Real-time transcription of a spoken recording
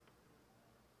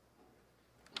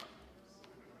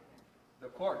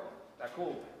court.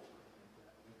 D'accord.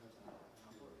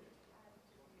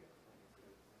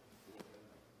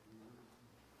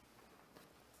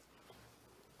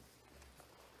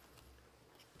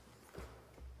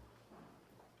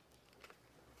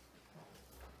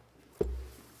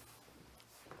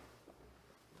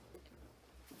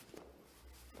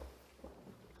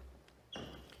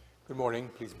 Good morning.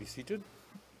 Please be seated.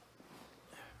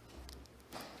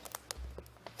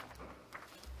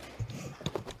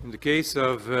 In the case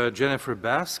of Jennifer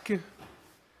Basque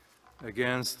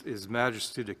against His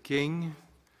Majesty the King,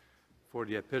 for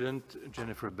the appellant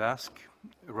Jennifer Basque,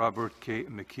 Robert K.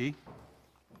 McKee.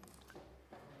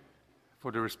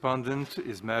 For the respondent,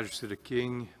 His Majesty the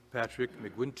King, Patrick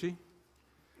McGuinty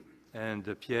and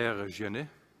Pierre Gionnet.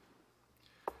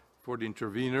 For the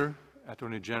intervener,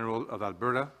 Attorney General of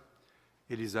Alberta,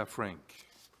 Elisa Frank.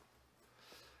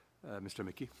 Mr.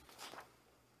 McKee.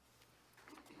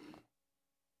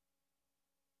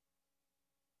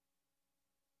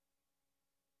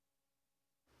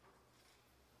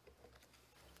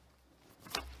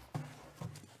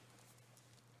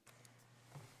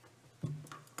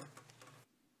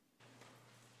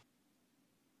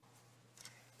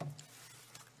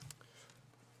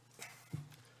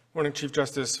 Morning, Chief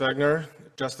Justice Wagner,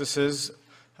 Justices.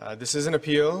 This is an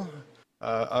appeal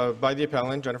by the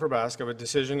appellant, Jennifer Basque, of a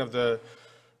decision of the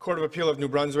Court of Appeal of New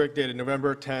Brunswick dated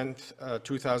November 10th,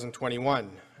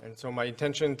 2021. And so my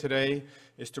intention today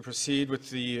is to proceed with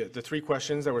the three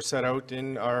questions that were set out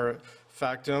in our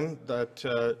factum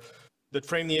that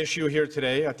frame the issue here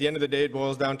today. At the end of the day, it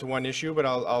boils down to one issue, but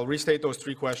I'll restate those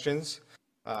three questions.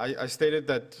 I stated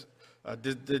that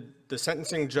did the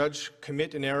sentencing judge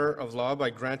commit an error of law by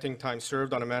granting time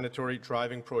served on a mandatory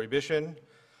driving prohibition?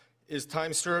 Is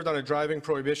time served on a driving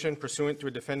prohibition pursuant to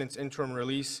a defendant's interim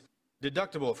release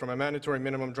deductible from a mandatory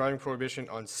minimum driving prohibition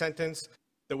on sentence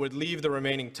that would leave the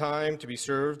remaining time to be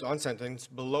served on sentence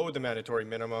below the mandatory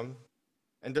minimum?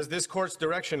 And does this court's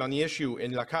direction on the issue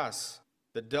in Lacasse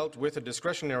that dealt with a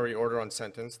discretionary order on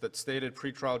sentence that stated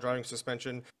pretrial driving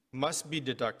suspension must be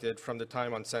deducted from the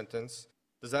time on sentence,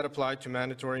 does that apply to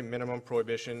mandatory minimum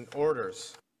prohibition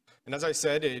orders? And as I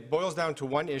said, it boils down to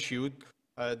one issue.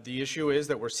 The issue is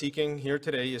that we're seeking here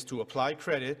today is to apply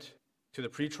credit to the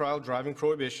pretrial driving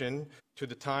prohibition to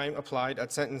the time applied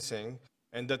at sentencing,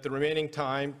 and that the remaining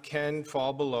time can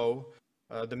fall below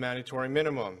the mandatory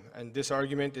minimum. And this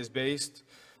argument is based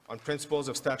on principles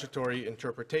of statutory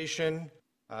interpretation.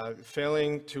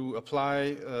 Failing to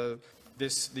apply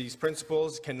these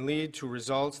principles can lead to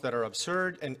results that are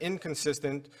absurd and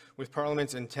inconsistent with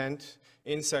Parliament's intent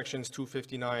in sections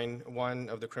 259(1)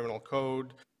 of the Criminal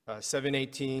Code,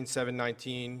 718,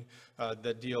 719,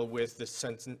 that deal with the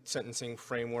sentencing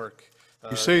framework.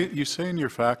 You say in your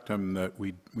factum that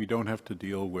we don't have to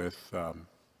deal with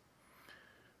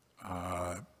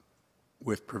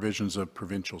provisions of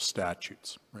provincial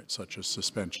statutes, right, such as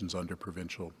suspensions under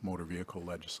provincial motor vehicle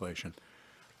legislation.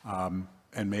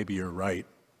 And maybe you're right,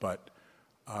 but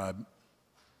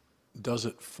does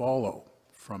it follow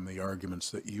from the arguments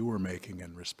that you were making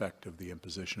in respect of the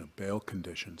imposition of bail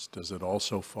conditions? Does it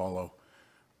also follow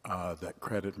that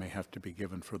credit may have to be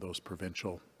given for those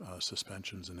provincial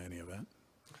suspensions in any event?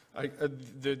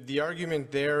 The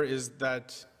argument there is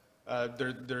that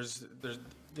there's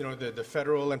you know, the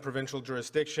federal and provincial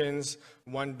jurisdictions,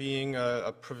 one being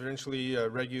a provincially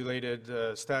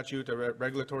regulated statute, a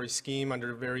regulatory scheme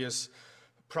under various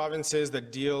provinces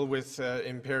that deal with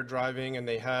impaired driving, and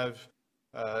they have,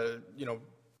 you know,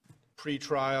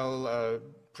 pre-trial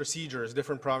procedures.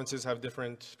 Different provinces have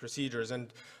different procedures,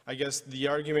 and I guess the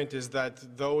argument is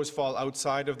that those fall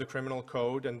outside of the criminal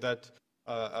code, and that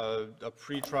a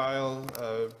pre-trial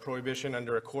prohibition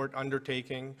under a court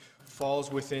undertaking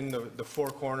falls within the four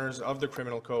corners of the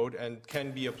criminal code and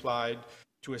can be applied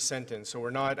to a sentence. So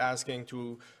we're not asking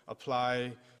to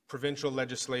apply provincial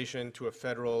legislation to a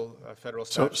federal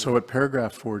statute. So at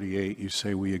paragraph 48, you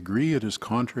say, we agree it is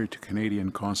contrary to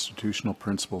Canadian constitutional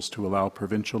principles to allow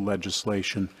provincial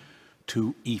legislation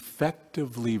to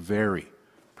effectively vary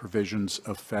provisions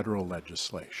of federal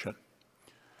legislation.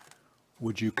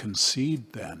 Would you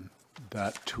concede then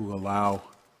that to allow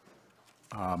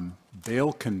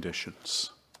bail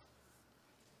conditions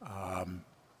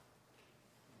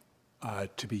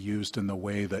to be used in the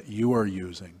way that you are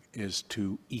using is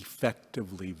to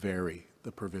effectively vary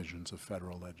the provisions of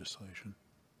federal legislation?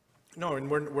 No, and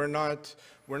we're not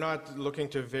looking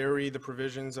to vary the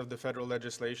provisions of the federal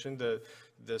legislation.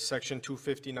 The section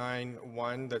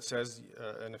 259(1) that says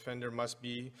an offender must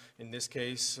be, in this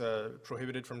case,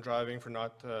 prohibited from driving for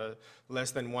not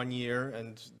less than 1 year,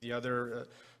 and the other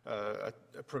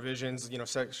provisions,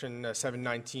 section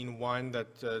 719(1)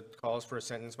 that calls for a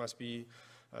sentence must be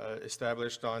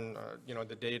established on,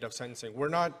 the date of sentencing. We're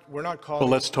not calling. Well,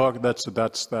 let's talk, that's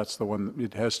the one,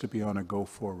 it has to be on a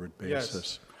go-forward basis.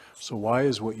 Yes. So why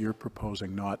is what you're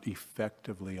proposing not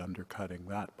effectively undercutting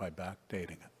that by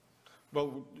backdating it?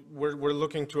 Well, we're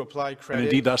looking to apply And credit.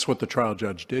 indeed, that's what the trial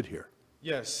judge did here.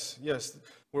 Yes, yes.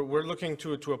 We're looking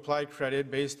to apply credit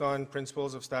based on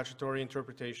principles of statutory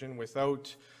interpretation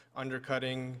without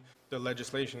undercutting the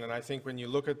legislation. And I think when you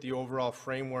look at the overall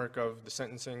framework of the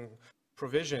sentencing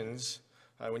provisions,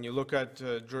 when you look at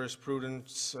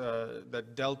jurisprudence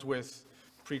that dealt with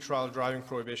pretrial driving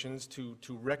prohibitions, to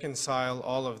reconcile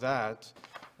all of that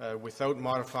without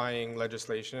modifying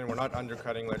legislation, and we're not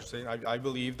undercutting legislation, I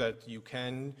believe that you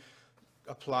can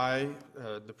apply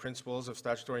the principles of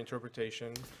statutory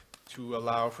interpretation to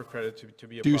allow for credit to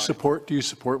be applied. Do you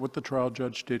support what the trial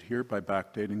judge did here by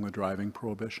backdating the driving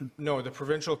prohibition? No, the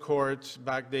provincial court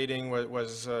backdating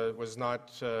was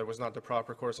not the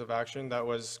proper course of action. That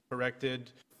was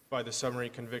corrected by the summary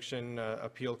conviction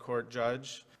appeal court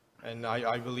judge, and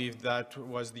I believe that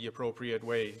was the appropriate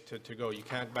way to go. You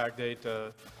can't backdate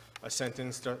a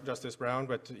sentence, Justice Brown,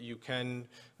 but you can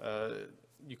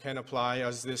apply,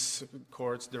 as this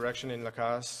court's direction in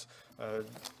Lacasse,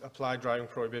 apply driving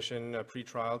prohibition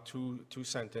pre-trial to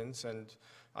sentence, and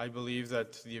I believe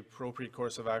that the appropriate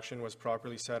course of action was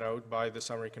properly set out by the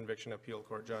summary conviction appeal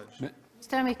court judge.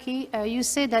 Mr. McKee, you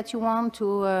say that you want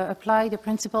to apply the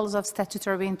principles of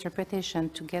statutory interpretation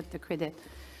to get the credit.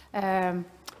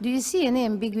 Do you see any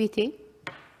ambiguity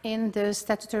in the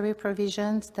statutory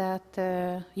provisions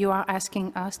that you are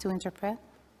asking us to interpret?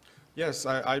 Yes,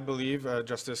 I believe,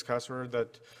 Justice Kasser,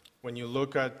 that when you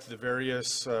look at the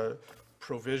various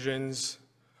provisions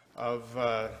of,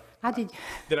 How did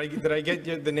did I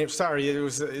get the name? Sorry, it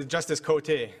was Justice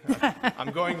Cote.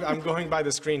 I'm going by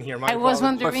the screen here. I was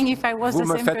wondering if I was the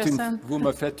same person. Vous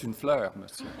me faites une fleur,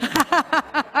 monsieur.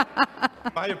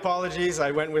 My apologies.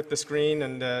 I went with the screen,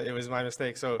 and it was my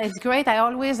mistake. So It's great. I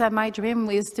always had my dream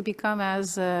is to become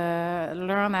as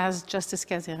learn as Justice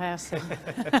Cazeres.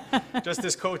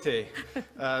 Justice Cote,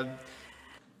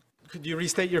 could you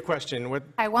restate your question? What?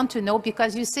 I want to know,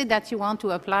 because you said that you want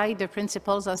to apply the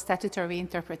principles of statutory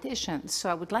interpretation. So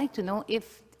I would like to know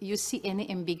if you see any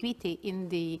ambiguity in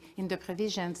the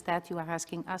provisions that you are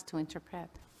asking us to interpret.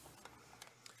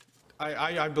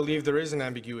 I believe there is an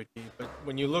ambiguity, but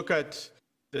when you look at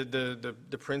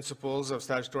the principles of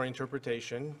statutory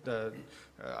interpretation,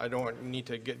 I don't need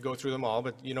to go through them all,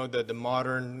 but the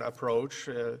modern approach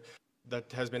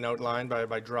that has been outlined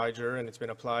by Dreiger, and it's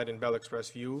been applied in Bell Express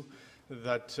View,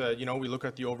 that we look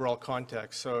at the overall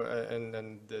context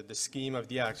and the scheme of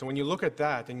the act. So when you look at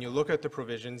that and you look at the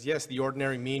provisions, yes, the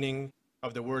ordinary meaning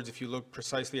of the words, if you look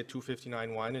precisely at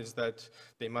 259.1, is that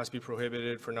they must be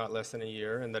prohibited for not less than a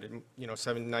year, and that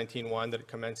 719.1 that it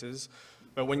commences.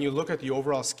 But when you look at the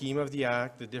overall scheme of the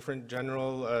act, the different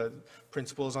general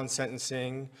principles on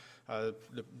sentencing,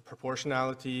 the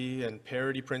proportionality and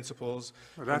parity principles.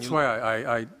 Well, that's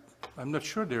why I'm not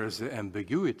sure there is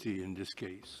ambiguity in this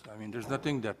case. I mean, there's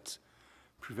nothing that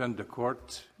prevented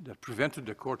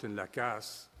the court in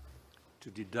Lacasse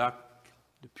to deduct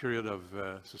the period of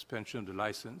suspension of the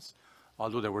license,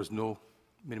 although there was no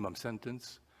minimum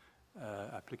sentence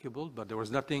applicable, but there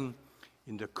was nothing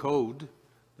in the code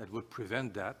that would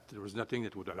prevent that. There was nothing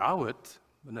that would allow it,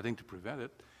 but nothing to prevent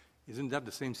it. Isn't that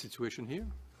the same situation here?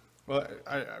 Well,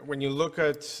 when you look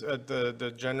at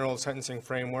the general sentencing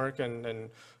framework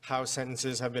and how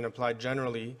sentences have been applied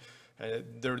generally,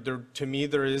 to me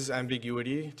there is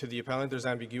ambiguity. To the appellant, there's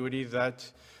ambiguity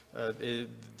that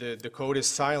the code is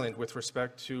silent with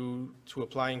respect to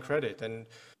applying credit. And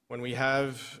when we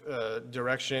have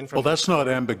direction from... Well, that's not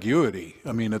ambiguity.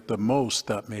 I mean, at the most,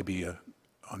 that may be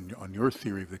on your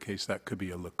theory of the case, that could be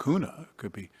a lacuna. It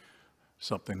could be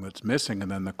something that's missing.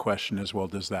 And then the question is, well,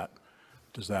 does that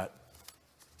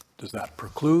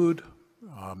preclude?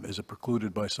 Is it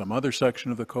precluded by some other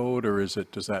section of the code, or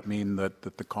does that mean that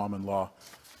the common law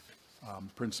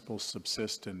principles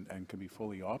subsist and can be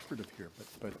fully operative here?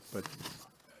 But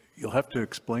you'll have to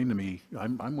explain to me.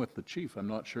 I'm with the chief. I'm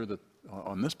not sure that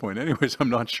on this point, anyways. I'm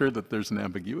not sure that there's an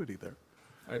ambiguity there.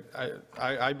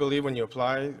 I believe when you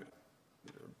apply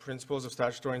principles of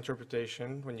statutory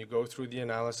interpretation, when you go through the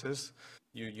analysis,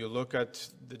 you look at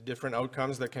the different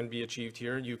outcomes that can be achieved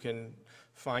here. You can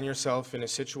find yourself in a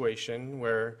situation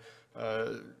where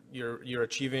you're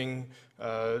achieving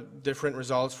different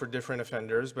results for different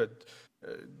offenders, but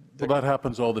Well, that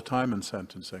happens all the time in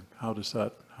sentencing. How does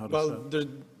that?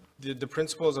 the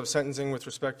principles of sentencing with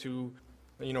respect to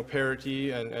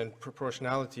parity and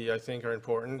proportionality, I think, are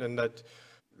important, and that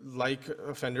like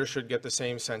offenders should get the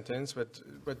same sentence, but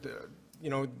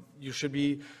you should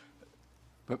be.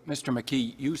 But Mr.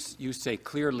 McKee, you say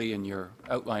clearly in your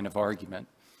outline of argument,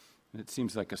 and it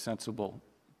seems like a sensible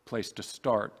place to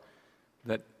start,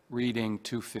 that reading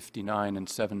 259 and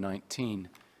 719,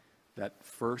 that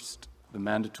first, the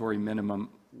mandatory minimum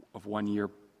of 1 year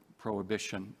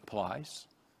prohibition applies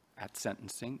at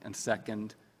sentencing, and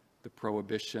second, the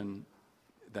prohibition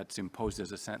that's imposed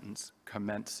as a sentence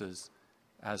commences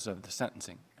as of the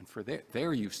sentencing. And for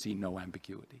there you see no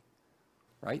ambiguity,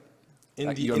 right?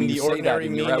 In the ordinary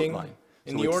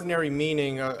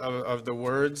meaning of the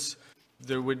words,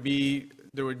 there would be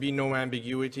no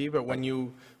ambiguity. But when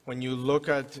you look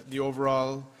at the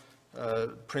overall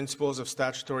principles of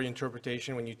statutory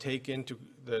interpretation, when you take into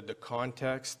the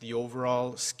context, the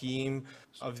overall scheme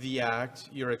of the act,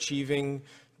 you're achieving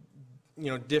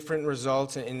different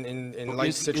results in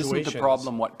life situations. Isn't the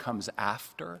problem what comes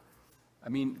after? I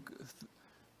mean,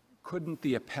 couldn't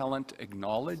the appellant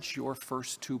acknowledge your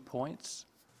first 2 points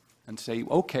and say,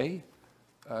 okay,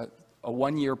 a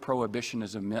 1 year prohibition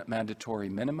is a mandatory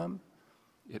minimum,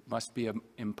 it must be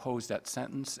imposed at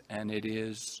sentence, and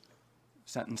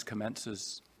sentence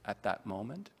commences at that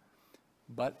moment,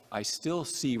 but I still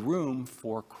see room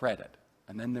for credit.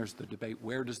 And then there's the debate,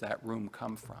 where does that room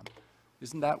come from?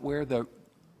 Isn't that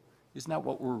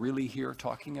what we're really here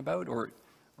talking about? Or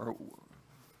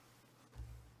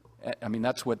I mean,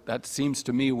 that seems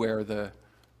to me where the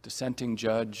dissenting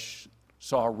judge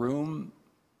saw room,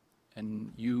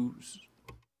 and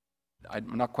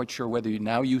I'm not quite sure whether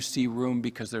now you see room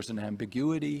because there's an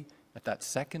ambiguity at that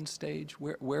second stage.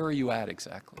 Where are you at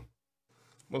exactly?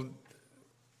 Well,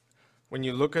 when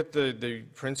you look at the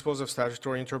principles of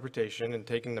statutory interpretation and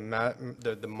taking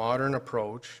the modern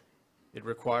approach, it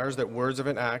requires that words of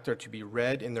an act are to be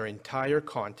read in their entire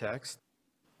context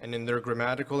and in their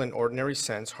grammatical and ordinary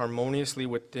sense harmoniously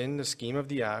within the scheme of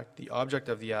the act, the object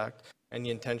of the act, and the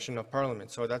intention of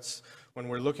Parliament. So that's when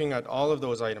we're looking at all of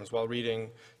those items while reading.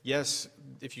 Yes,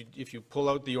 if you pull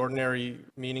out the ordinary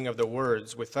meaning of the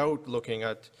words without looking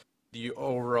at the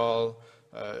overall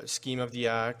scheme of the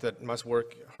act that must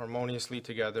work harmoniously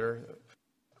together.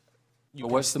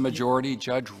 Was the majority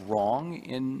judge wrong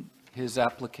in his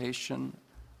application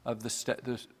of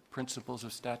the principles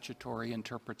of statutory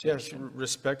interpretation? Yes,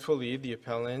 respectfully, the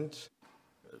appellant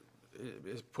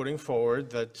is putting forward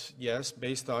that, yes,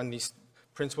 based on these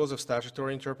principles of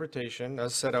statutory interpretation,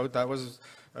 as set out, that was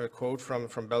a quote from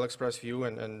Bell Express View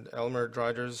and Elmer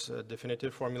Dreider's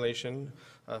definitive formulation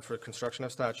for construction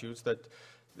of statutes, that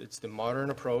it's the modern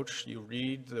approach. You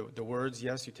read the words,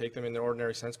 yes, you take them in their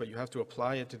ordinary sense, but you have to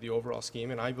apply it to the overall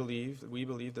scheme. And we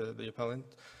believe, the appellant,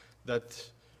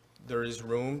 that there is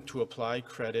room to apply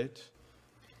credit,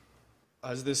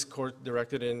 as this court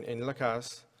directed in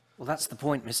Lacasse. Well, that's the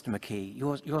point, Mr. McKee.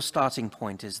 Your starting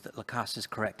point is that Lacasse is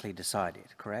correctly decided,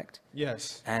 correct?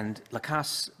 Yes. And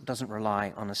Lacasse doesn't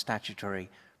rely on a statutory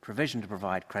provision to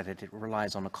provide credit. It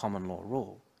relies on a common law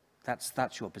rule.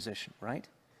 That's your position, right?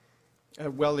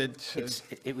 Well,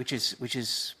 which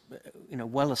is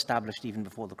well established even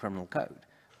before the criminal code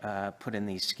put in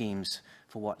these schemes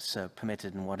for what's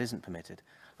permitted and what isn't permitted.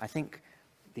 I think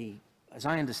as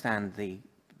I understand the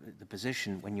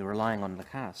position when you're relying on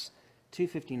Lacasse,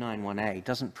 259(1)(a)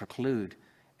 doesn't preclude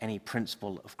any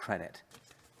principle of credit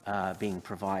being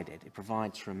provided. It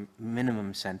provides for a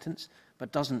minimum sentence,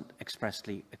 but doesn't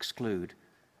expressly exclude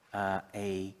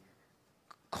a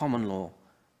common law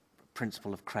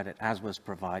principle of credit as was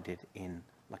provided in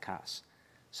Lacasse.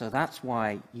 So that's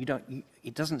why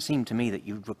it doesn't seem to me that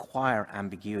you'd require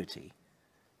ambiguity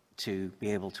to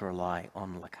be able to rely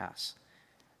on Lacasse.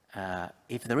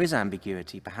 If there is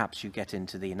ambiguity, perhaps you get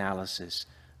into the analysis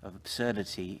of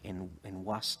absurdity in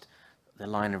Wust, the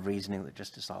line of reasoning that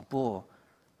Justice Arbour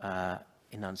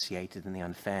enunciated, and the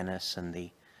unfairness and the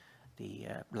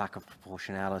lack of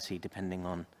proportionality, depending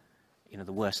on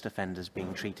the worst offenders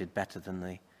being treated better than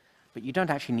the. But you don't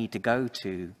actually need to go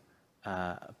to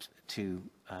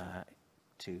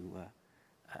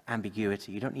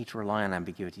ambiguity. You don't need to rely on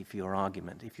ambiguity for your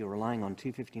argument. If you're relying on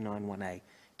 259(1)(a), it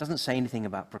doesn't say anything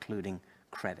about precluding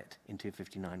credit in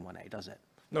 259(1)(a), does it?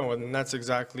 No, and that's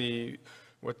exactly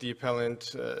what the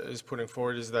appellant is putting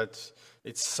forward, is that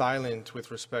it's silent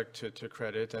with respect to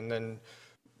credit. And then,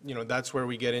 that's where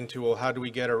we get into, well, how do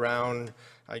we get around,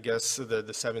 I guess, the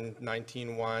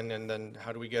 719(1), and then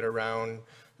how do we get around,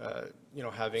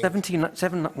 having...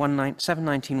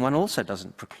 719(1) also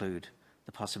doesn't preclude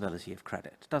the possibility of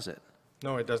credit, does it?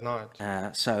 No, it does not.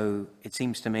 So it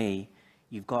seems to me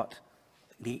you've got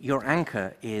your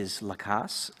anchor is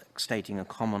Lacasse, stating a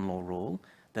common law rule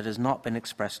that has not been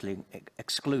expressly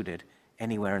excluded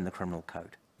anywhere in the criminal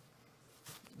code.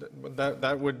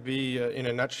 That would be, in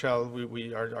a nutshell,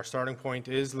 our starting point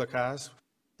is Lacasse.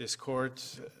 This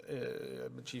court,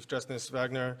 Chief Justice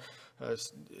Wagner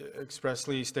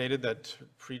expressly stated that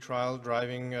pretrial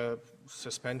driving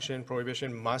suspension,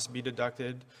 prohibition must be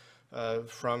deducted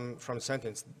from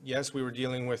sentence. Yes, we were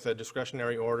dealing with a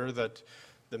discretionary order that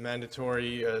the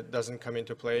mandatory doesn't come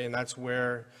into play, and that's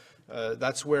where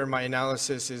my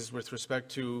analysis is with respect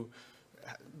to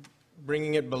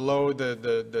bringing it below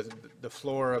the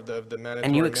floor of the mandatory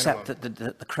And you accept minimum.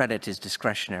 that the credit is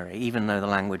discretionary, even though the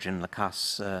language in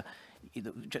Lacasse,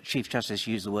 Chief Justice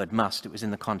used the word must, it was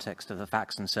in the context of the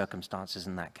facts and circumstances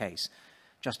in that case.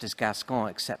 Justice Gascon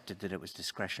accepted that it was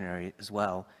discretionary as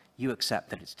well. You accept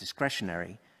that it's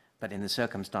discretionary, but in the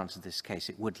circumstance of this case,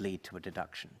 it would lead to a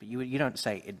deduction. But you don't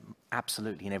say it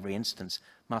absolutely in every instance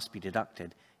must be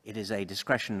deducted. It is a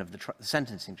discretion of the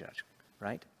sentencing judge,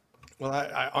 right? Well,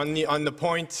 on the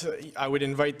point, I would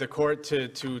invite the court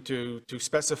to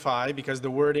specify, because the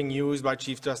wording used by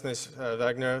Chief Justice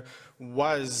Wagner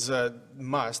was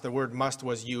must. The word must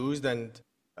was used, and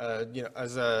you know,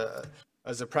 as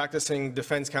a practicing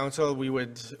defense counsel, we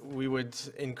would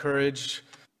encourage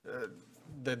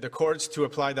the courts to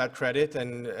apply that credit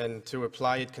and to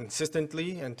apply it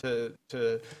consistently and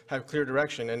to have clear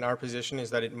direction. And our position is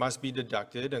that it must be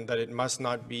deducted and that it must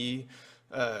not be.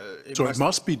 It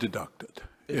must be deducted.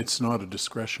 It's not a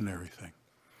discretionary thing.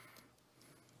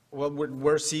 Well,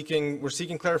 we're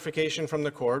seeking clarification from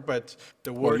the court, but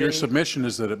the wording. Well, your submission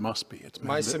is that it must be. It's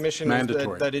my submission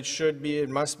mandatory. is that it should be. It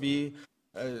must be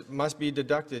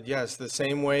deducted. Yes, the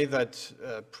same way that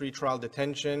pretrial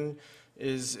detention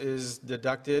is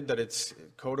deducted, that it's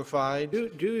codified. Do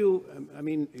you? I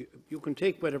mean, you can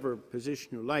take whatever position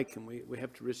you like, and we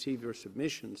have to receive your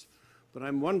submissions. But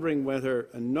I'm wondering whether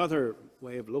another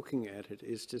way of looking at it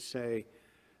is to say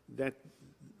that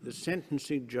the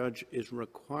sentencing judge is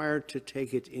required to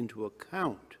take it into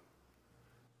account,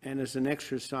 and as an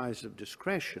exercise of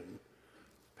discretion,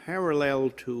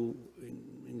 parallel to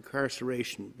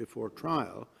incarceration before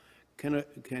trial,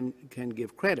 can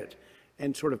give credit,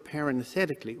 and sort of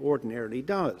parenthetically ordinarily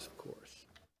does, of course.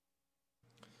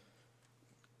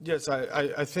 Yes,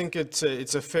 I think it's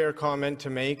a fair comment to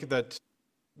make that.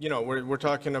 You know, we're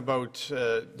talking about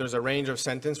there's a range of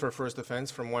sentence for first offense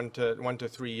from 1 to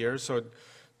 3 years. So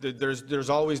there's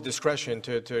always discretion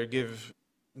to give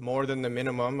more than the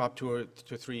minimum up to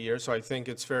 3 years. So I think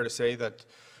it's fair to say that,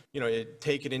 you know,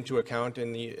 take it into account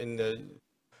in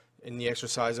the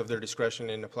exercise of their discretion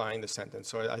in applying the sentence.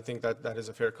 So I think that is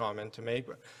a fair comment to make.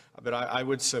 But I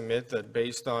would submit that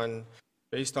based on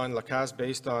Lacasse,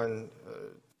 based on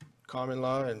common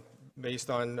law, and based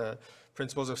on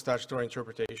principles of statutory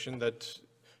interpretation, that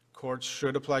courts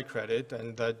should apply credit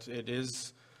and that it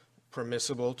is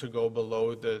permissible to go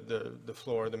below the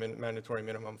floor, the mandatory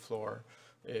minimum floor,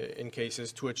 in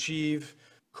cases to achieve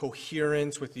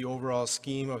coherence with the overall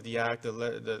scheme of the Act,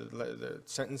 the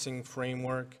sentencing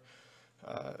framework.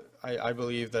 I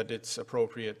believe that it's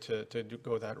appropriate to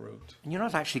go that route. And you're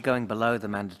not actually going below the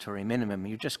mandatory minimum.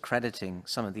 You're just crediting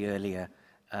some of the earlier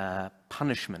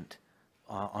punishment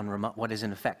on what is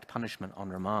in effect punishment on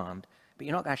remand, but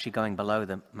you're not actually going below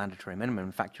the mandatory minimum.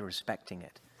 In fact, you're respecting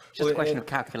it. It's just a question of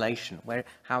calculation.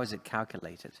 How is it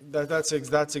calculated? That's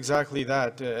exactly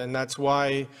that, and that's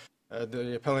why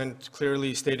the appellant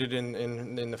clearly stated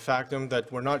in the factum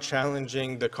that we're not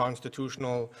challenging the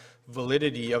constitutional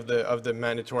validity of the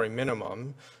mandatory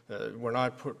minimum. We're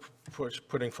not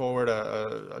putting forward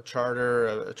a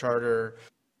charter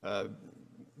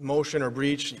motion or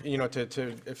breach, you know,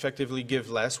 to effectively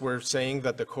give less. We're saying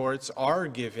that the courts are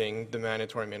giving the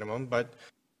mandatory minimum, but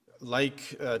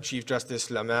like Chief Justice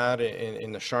Lamarre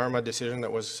in the Sharma decision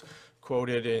that was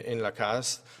quoted in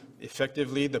Lacasse,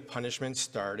 effectively the punishment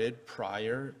started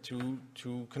prior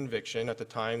to conviction at the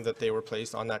time that they were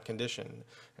placed on that condition.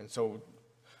 And so,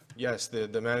 yes,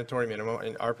 the mandatory minimum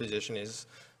in our position is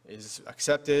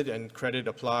accepted, and credit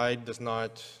applied does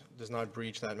not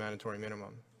breach that mandatory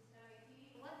minimum.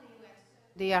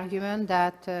 The argument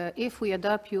that if we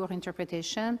adopt your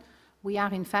interpretation, we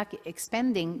are in fact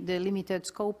expanding the limited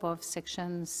scope of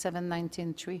Section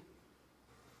 719(3).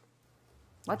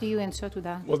 What do you answer to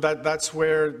that? Well, that's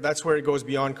where it goes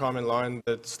beyond common law, and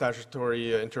the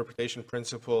statutory interpretation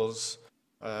principles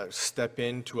step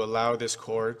in to allow this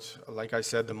court, like I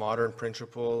said, the modern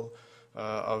principle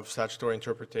of statutory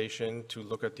interpretation, to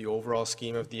look at the overall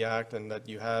scheme of the Act, and that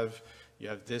you have you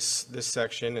have this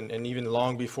section, and even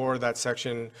long before that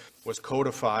section was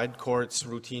codified, courts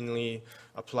routinely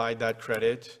applied that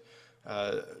credit.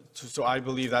 So I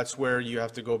believe that's where you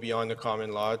have to go beyond the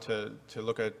common law to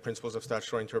look at principles of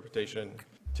statutory interpretation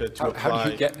to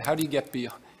apply. How do you get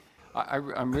beyond?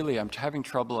 I'm having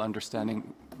trouble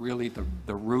understanding really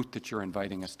the route that you're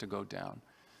inviting us to go down.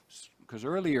 Because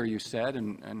earlier you said,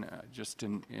 and just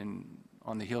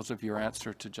on the heels of your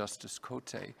answer to Justice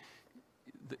Cote,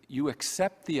 you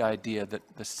accept the idea that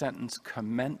the sentence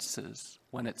commences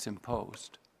when it's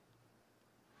imposed.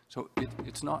 So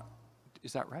it's not,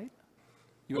 is that right?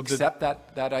 You accept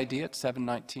that idea at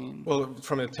 719? Well,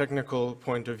 from a technical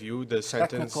point of view, the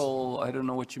sentence... Technical, I don't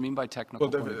know what you mean by technical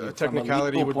Well, point of view.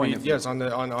 technicality would be, yes,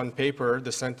 on paper,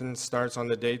 the sentence starts on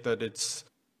the date that it's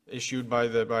issued by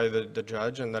the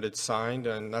judge and that it's signed,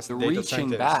 and that's the date of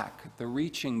sentence. The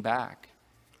reaching back.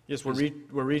 Yes,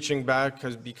 we're reaching back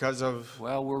because of...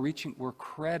 Well, we're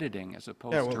crediting as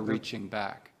opposed to reaching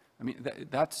back. I mean,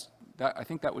 I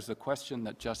think that was the question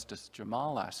that Justice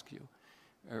Jamal asked you,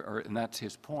 and that's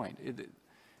his point.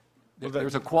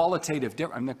 There's a qualitative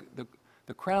difference. I mean,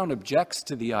 the Crown objects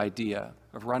to the idea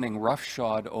of running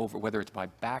roughshod over, whether it's by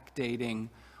backdating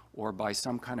or by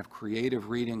some kind of creative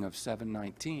reading of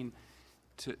 719,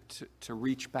 to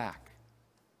reach back.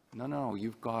 No,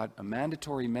 you've got a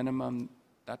mandatory minimum.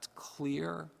 That's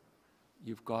clear.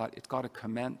 It's got to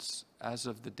commence as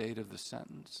of the date of the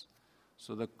sentence.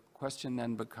 So the question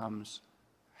then becomes,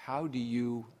 how do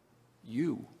you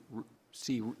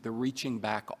see the reaching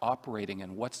back operating,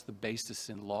 and what's the basis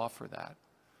in law for that?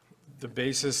 The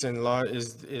basis in law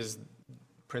is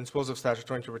principles of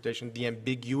statutory interpretation, the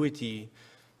ambiguity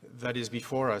that is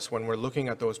before us when we're looking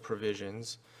at those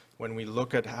provisions, when we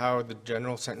look at how the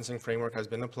general sentencing framework has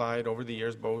been applied over the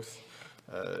years, both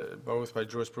by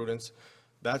jurisprudence.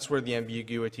 That's where the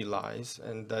ambiguity lies,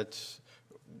 and that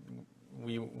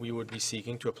we would be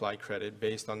seeking to apply credit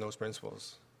based on those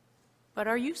principles. But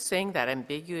are you saying that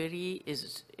ambiguity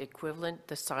is equivalent,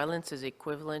 the silence is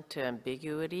equivalent to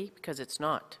ambiguity? Because it's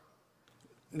not.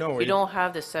 No. We don't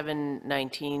have the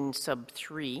 719 sub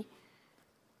 3,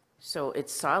 so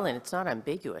it's silent, it's not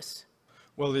ambiguous.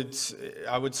 Well,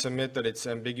 I would submit that it's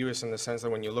ambiguous in the sense that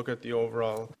when you look at the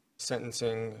overall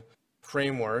sentencing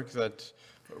framework, that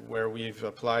where we've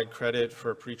applied credit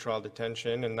for pretrial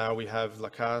detention, and now we have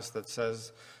Lacasse that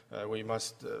says we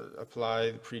must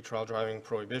apply the pretrial driving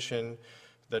prohibition,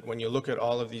 that when you look at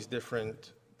all of these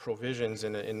different provisions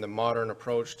in the modern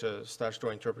approach to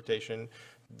statutory interpretation,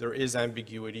 there is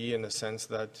ambiguity in the sense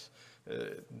that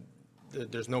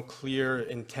there's no clear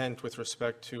intent with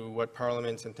respect to what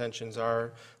Parliament's intentions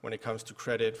are when it comes to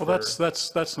credit. Well,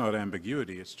 that's not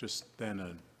ambiguity. It's just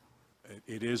then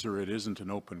it is or it isn't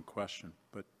an open question.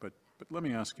 But let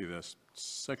me ask you this.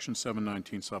 Section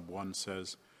 719 sub 1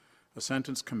 says, a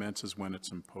sentence commences when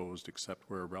it's imposed except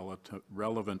where a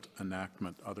relevant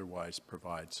enactment otherwise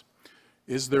provides.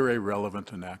 Is there a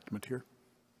relevant enactment here?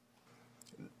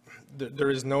 There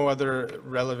is no other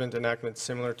relevant enactment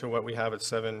similar to what we have at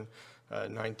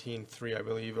 719.3, I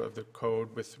believe, of the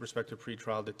code with respect to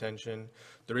pretrial detention.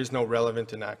 There is no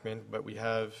relevant enactment, but we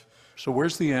have... So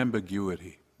where's the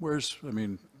ambiguity?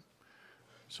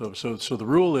 So the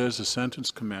rule is a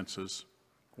sentence commences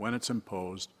when it's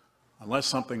imposed, unless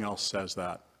something else says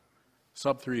that.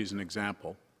 Sub 3 is an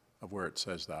example of where it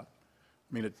says that.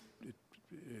 I mean, it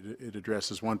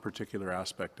addresses one particular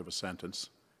aspect of a sentence.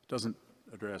 It doesn't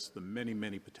address the many,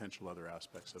 many potential other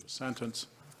aspects of a sentence,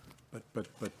 but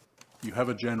you have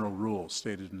a general rule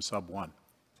stated in sub 1.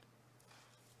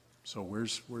 So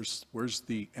where's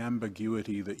the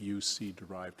ambiguity that you see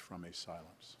derived from a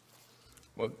silence?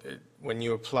 Well, when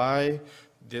you apply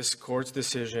this court's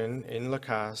decision in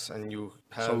Lacasse and you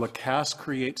have... So Lacasse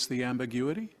creates the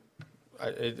ambiguity?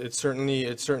 It certainly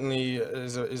is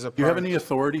a part... Do you have any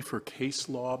authority for case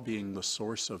law being the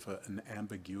source of an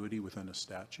ambiguity within a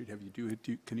statute?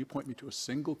 Can you point me to a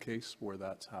single case where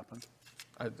that's happened?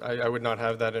 I would not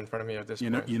have that in front of me at this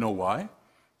point. You know why?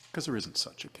 Because there isn't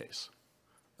such a case.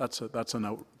 That's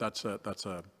an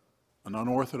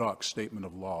unorthodox statement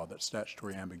of law that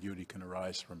statutory ambiguity can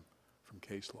arise from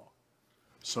case law.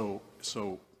 So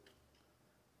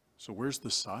where's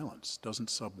the silence? Doesn't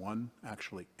sub 1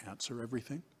 actually answer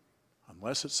everything?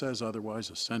 Unless it says otherwise,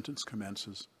 a sentence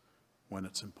commences when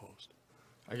it's imposed.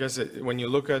 I guess when you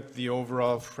look at the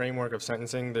overall framework of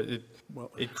sentencing,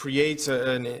 it creates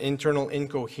an internal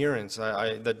incoherence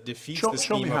that defeats the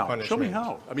scheme of punishment. Show me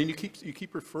how. I mean, you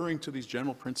keep referring to these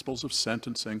general principles of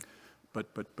sentencing, but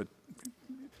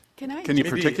can you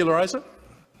particularize it?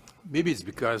 Maybe it's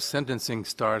because sentencing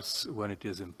starts when it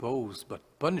is imposed, but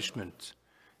punishment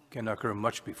can occur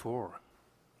much before.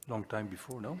 long time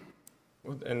before, no?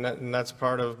 And that's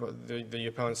part of the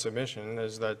appellant's submission,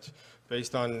 is that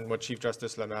based on what Chief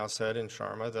Justice Lamal said in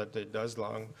Sharma, that it does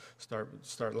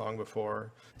start long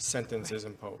before sentence is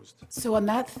imposed. So on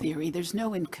that theory, there's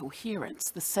no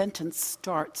incoherence. The sentence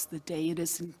starts the day it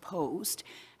is imposed,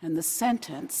 and the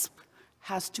sentence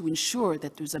has to ensure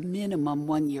that there's a minimum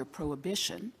one-year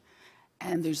prohibition,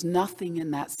 and there's nothing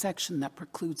in that section that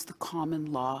precludes the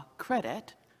common law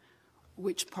credit,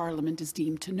 which Parliament is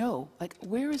deemed to know. Like,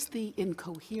 where is the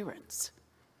incoherence?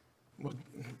 Well,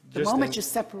 The moment you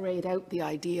separate out the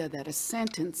idea that a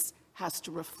sentence has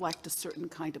to reflect a certain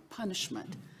kind of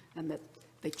punishment, and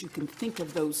that you can think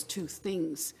of those two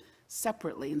things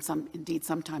separately, and indeed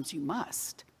sometimes you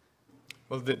must.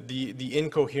 Well, the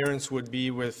incoherence would be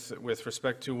with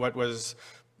respect to what was,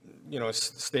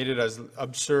 stated as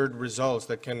absurd results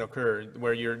that can occur,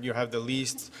 where you have the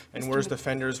least and worst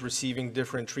offenders receiving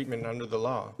different treatment under the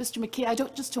law. Mr. McKay, I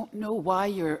just don't know why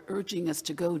you're urging us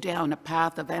to go down a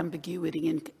path of ambiguity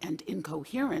and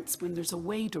incoherence when there's a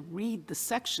way to read the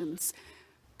sections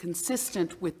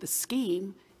consistent with the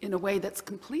scheme in a way that's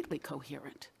completely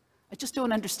coherent. I just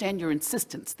don't understand your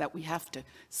insistence that we have to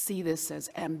see this as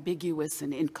ambiguous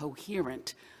and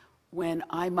incoherent, when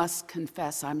I must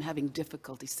confess I'm having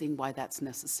difficulty seeing why that's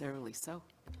necessarily so.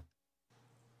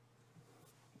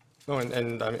 No,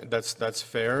 and I mean, that's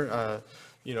fair.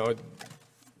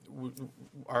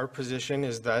 Our position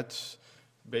is that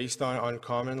based on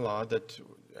common law, that,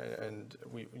 and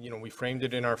we framed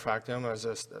it in our factum as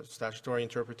a statutory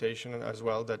interpretation as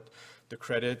well, that the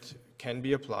credit can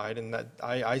be applied, and that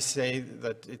I say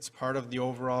that it's part of the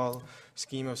overall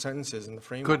scheme of sentences in the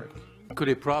framework. Could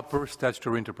a proper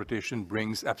statutory interpretation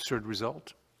brings absurd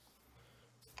result?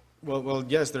 Well,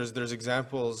 yes, there's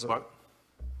examples. What?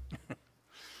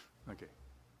 Okay.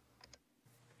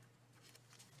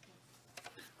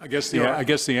 I guess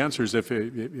the answer is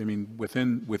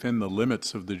within the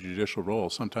limits of the judicial role,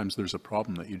 sometimes there's a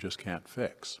problem that you just can't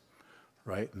fix,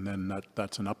 right? And then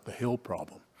that's an up the hill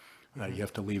problem. You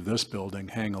have to leave this building,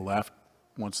 hang a left,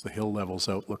 once the hill levels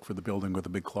out, look for the building with a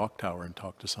big clock tower and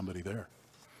talk to somebody there.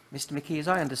 Mr. McKee, as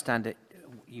I understand it,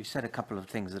 you said a couple of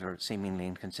things that are seemingly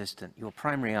inconsistent. Your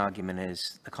primary argument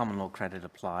is the common law credit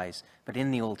applies, but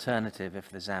in the alternative, if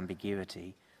there's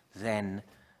ambiguity, then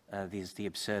there's the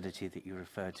absurdity that you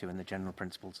refer to in the general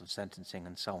principles of sentencing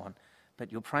and so on.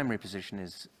 But your primary position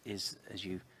is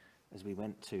as we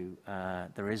went to,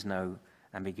 there is no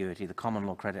ambiguity. The common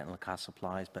law credit and Lacasse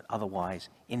applies, but otherwise,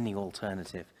 in the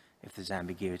alternative, if there's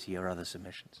ambiguity or other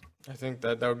submissions. I think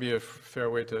that would be a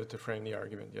fair way to frame the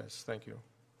argument, yes. Thank you.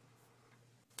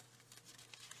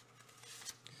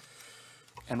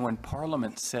 And when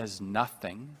Parliament says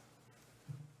nothing,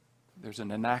 there's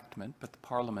an enactment, but the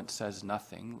Parliament says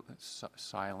nothing,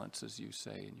 silence, as you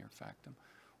say in your factum.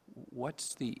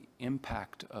 What's the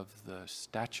impact of the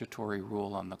statutory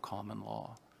rule on the common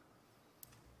law?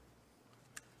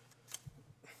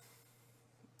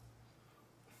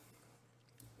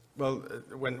 Well,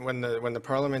 when the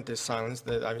Parliament is silenced,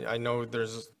 I know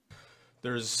there's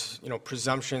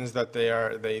presumptions that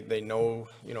they know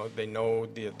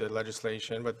the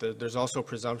legislation, but there's also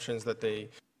presumptions that they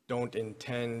don't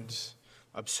intend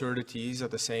absurdities at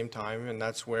the same time, and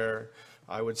that's where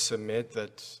I would submit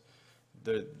that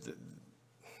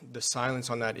the silence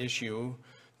on that issue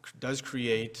does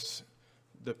create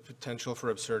the potential for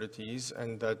absurdities,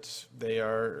 and that they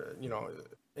are,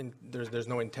 there's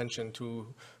no intention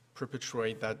to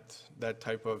perpetuate that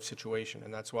type of situation,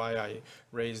 and that's why I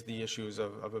raised the issues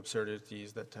of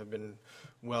absurdities that have been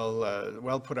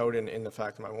well put out in the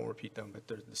factum. I won't repeat them, but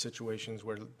there's the situations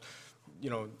where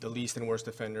the least and worst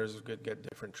offenders get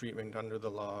different treatment under the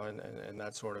law and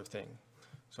that sort of thing.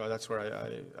 So that's where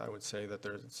I would say that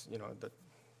there's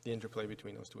the interplay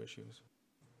between those two issues.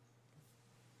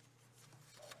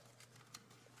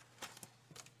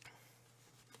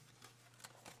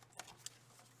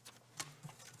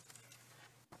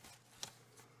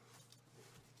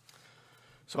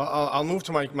 So I'll move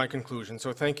to my conclusion.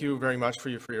 So thank you very much for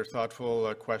your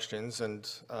thoughtful questions. And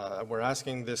we're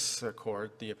asking this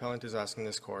court, the appellant is asking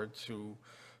this court to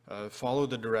follow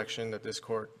the direction that this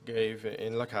court gave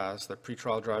in Lacasse, that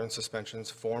pretrial driving suspensions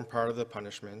form part of the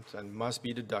punishment and must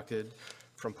be deducted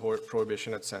from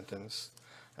prohibition at sentence.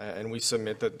 And we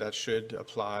submit that should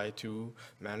apply to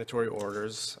mandatory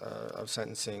orders of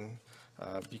sentencing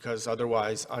because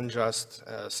otherwise unjust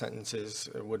sentences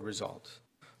would result.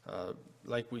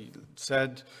 Like we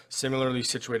said, similarly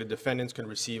situated defendants can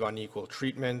receive unequal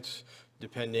treatment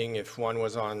depending if one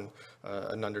was on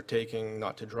an undertaking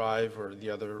not to drive or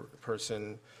the other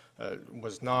person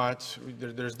was not.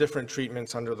 There's different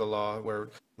treatments under the law where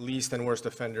least and worst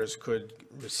offenders could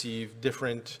receive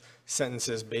different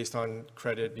sentences based on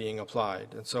credit being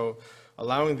applied. And so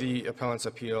allowing the appellant's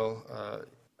appeal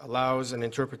allows an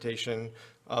interpretation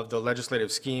of the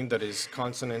legislative scheme that is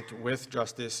consonant with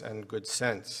justice and good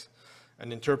sense.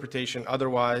 An interpretation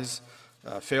otherwise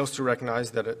fails to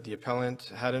recognize that the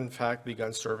appellant had in fact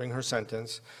begun serving her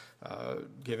sentence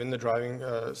given the driving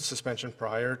suspension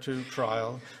prior to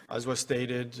trial, as was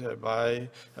stated by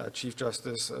Chief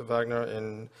Justice Wagner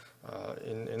in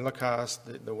Lacasse,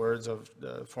 the words of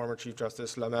former Chief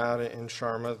Justice Lamare in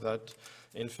Sharma, that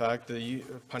in fact the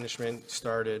punishment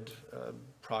started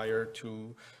prior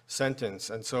to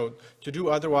sentence. And so to do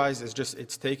otherwise is just,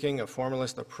 it's taking a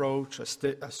formalist approach,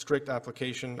 a strict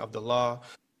application of the law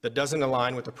that doesn't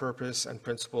align with the purpose and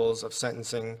principles of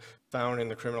sentencing found in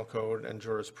the criminal code and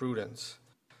jurisprudence.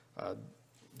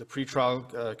 The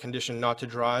pretrial condition not to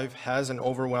drive has an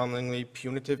overwhelmingly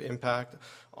punitive impact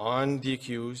on the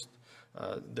accused.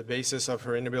 The basis of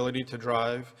her inability to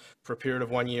drive for a period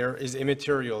of 1 year is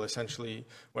immaterial, essentially,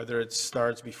 whether it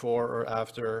starts before or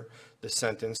after the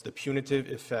sentence. The punitive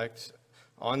effect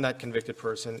on that convicted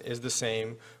person is the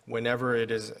same whenever it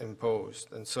is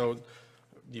imposed. And so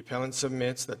the appellant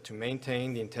submits that to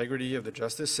maintain the integrity of the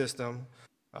justice system,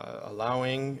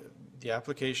 allowing the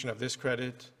application of this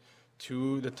credit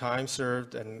to the time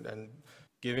served and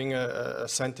giving a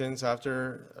sentence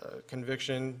after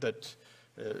conviction that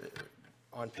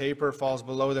on paper falls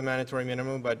below the mandatory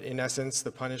minimum, but in essence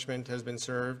the punishment has been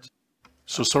served.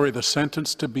 So sorry, the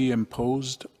sentence to be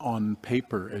imposed on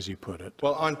paper, as you put it,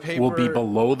 well, on paper, will be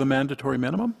below the mandatory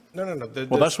minimum? No.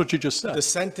 Well, that's what you just said. The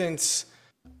sentence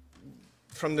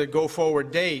from the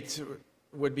go-forward date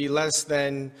would be less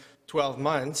than 12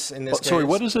 months in this case. Sorry,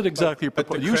 what is it exactly you're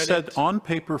proposing? You said credit, on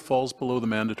paper falls below the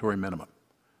mandatory minimum.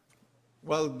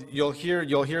 Well, you'll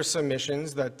hear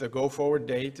submissions that the go-forward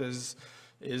date is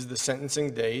the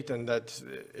sentencing date, and that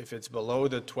if it's below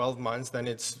the 12 months, then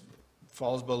it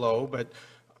falls below. But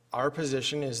our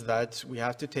position is that we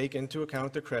have to take into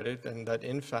account the credit, and that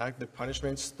in fact the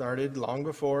punishment started long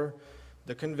before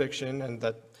the conviction, and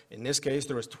that in this case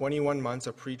there was 21 months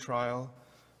of pretrial.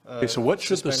 Okay, so what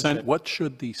should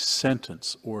the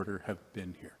sentence order have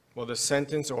been here? Well, the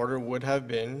sentence order would have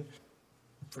been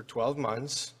for 12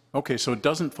 months. Okay, so it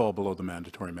doesn't fall below the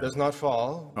mandatory minimum. Does not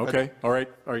fall. Okay, all right.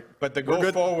 But the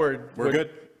go forward. We're good.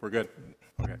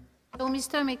 Okay. So,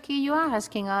 Mr. McKee, you are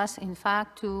asking us, in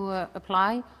fact, to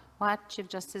apply what Chief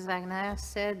Justice Wagner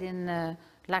said in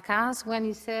Lacasse when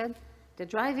he said the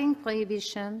driving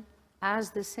prohibition has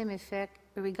the same effect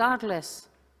regardless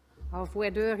of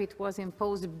whether it was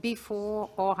imposed before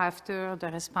or after the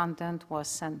respondent was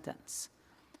sentenced.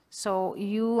 So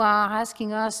you are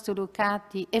asking us to look at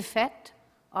the effect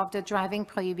of the driving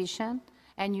prohibition,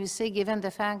 and you say, given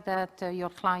the fact that your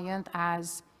client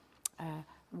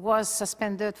was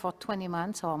suspended for 20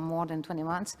 months or more than 20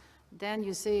 months, then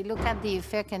you say, look at the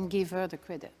effect and give her the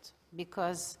credit,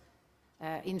 because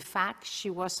in fact, she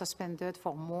was suspended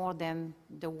for more than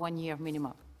the 1 year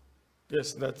minimum.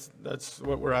 Yes, that's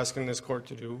what we're asking this court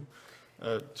to do,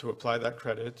 to apply that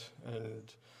credit.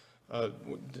 And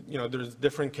you know, there's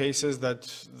different cases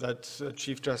that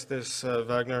Chief Justice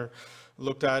Wagner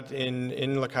looked at in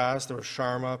Lacasse. There was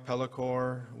Sharma,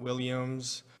 Pellicor,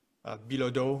 Williams,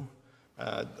 Bilodeau,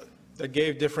 that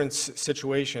gave different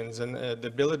situations. And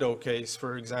the Bilodeau case,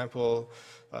 for example,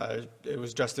 it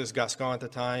was Justice Gascon at the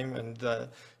time, and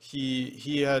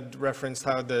he had referenced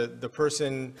how the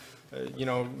person, you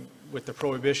know, with the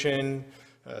prohibition,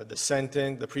 the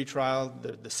sentence, the pretrial,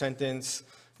 the sentence,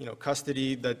 you know,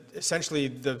 custody, that essentially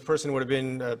the person would have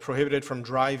been prohibited from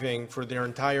driving for their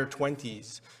entire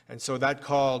 20s. And so that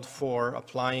called for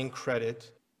applying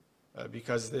credit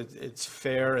because it's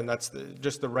fair, and that's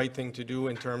just the right thing to do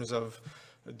in terms of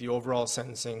the overall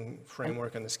sentencing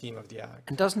framework and the scheme of the Act.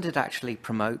 And doesn't it actually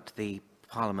promote the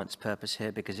Parliament's purpose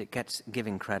here, because it gets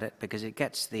giving credit, because it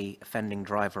gets the offending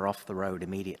driver off the road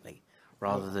immediately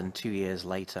rather than 2 years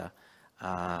later?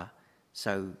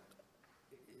 So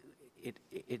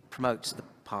it promotes the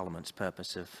Parliament's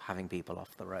purpose of having people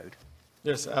off the road.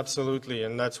 Yes, absolutely,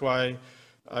 and that's why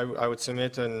I would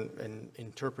submit an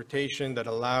interpretation that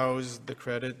allows the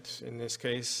credit in this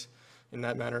case in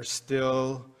that manner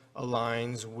still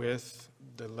aligns with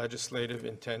the legislative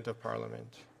intent of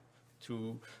Parliament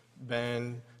to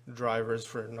ban drivers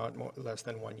for less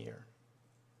than 1 year.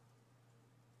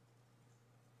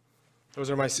 Those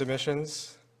are my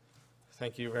submissions.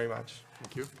 Thank you very much.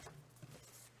 Thank you.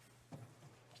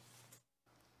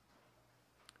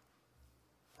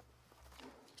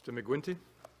 Mr. McGuinty?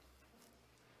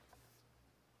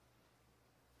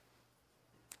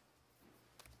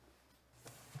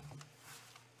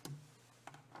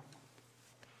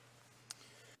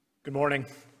 Good morning.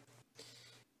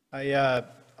 I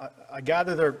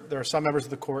gather there are some members of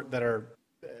the court that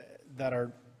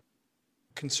are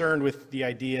concerned with the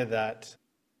idea that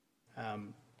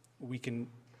we can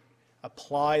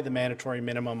apply the mandatory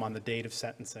minimum on the date of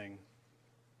sentencing,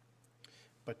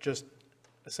 but just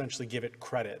essentially give it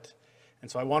credit.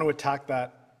 And so I want to attack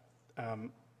that. At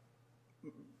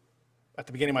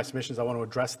the beginning of my submissions, I want to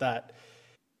address that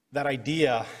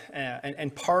idea.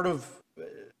 And part of,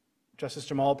 Justice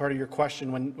Jamal, part of your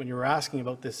question when you were asking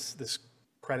about this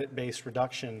credit-based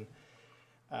reduction,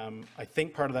 I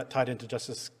think part of that tied into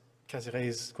Justice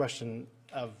Casire's question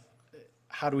of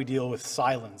how do we deal with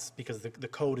silence, because the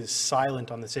code is silent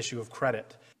on this issue of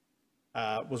credit,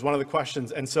 was one of the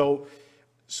questions. And so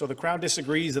the Crown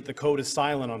disagrees that the code is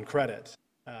silent on credit,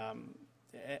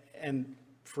 and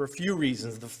for a few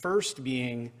reasons. The first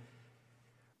being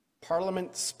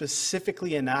Parliament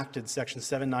specifically enacted Section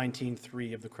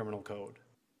 719(3) of the Criminal Code.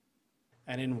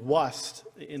 And in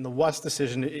the Wust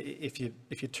decision, if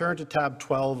you turn to tab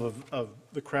 12 of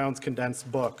the Crown's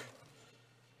condensed book,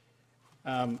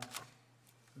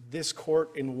 this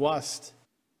court in Wust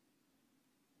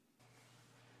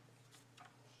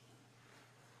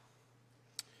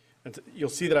and you'll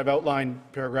see that I've outlined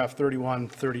paragraph 31,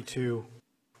 32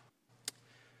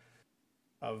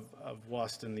 of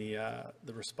Wust in the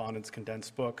respondent's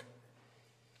condensed book.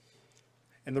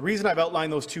 And the reason I've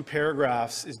outlined those two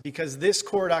paragraphs is because this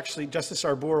court actually, Justice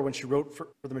Arbour, when she wrote for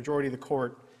the majority of the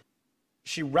court,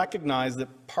 she recognized that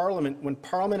when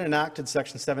Parliament enacted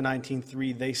Section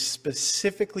 719(3), they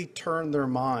specifically turned their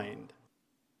mind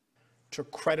to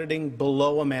crediting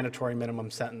below a mandatory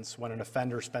minimum sentence when an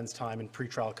offender spends time in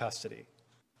pretrial custody.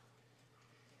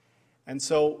 And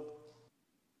so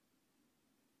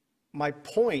my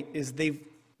point is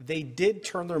they did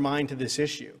turn their mind to this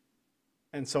issue.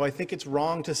 And so I think it's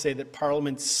wrong to say that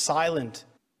Parliament's silent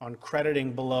on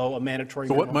crediting below a mandatory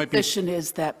minimum. What my position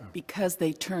is that because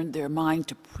they turned their mind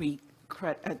to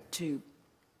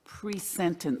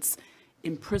pre-sentence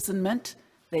imprisonment,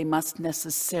 they must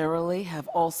necessarily have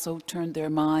also turned their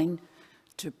mind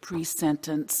to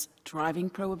pre-sentence driving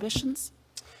prohibitions?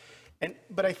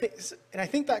 But I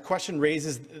think that question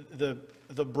raises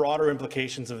the broader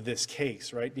implications of this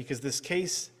case, right? Because this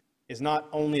case is not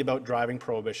only about driving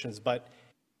prohibitions, but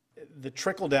the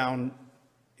trickle down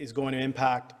is going to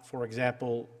impact, for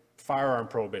example, firearm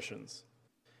prohibitions.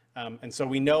 And so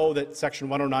we know that Section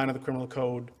 109 of the Criminal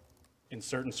Code, in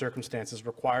certain circumstances,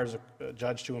 requires a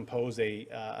judge to impose a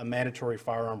mandatory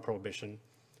firearm prohibition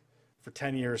for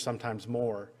 10 years, sometimes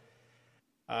more.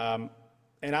 And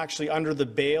actually, under the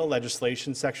bail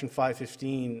legislation, Section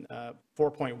 515,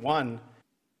 4.1,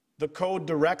 the code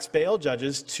directs bail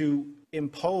judges to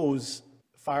impose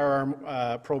firearm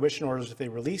prohibition orders if they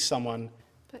release someone.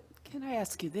 But can I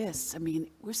ask you this? I mean,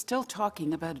 we're still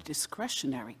talking about a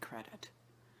discretionary credit.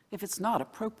 If it's not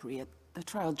appropriate, the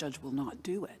trial judge will not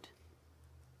do it.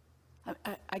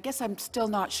 I guess I'm still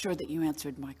not sure that you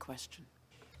answered my question.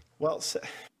 Well, so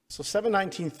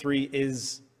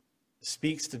 719(3)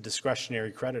 speaks to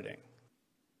discretionary crediting.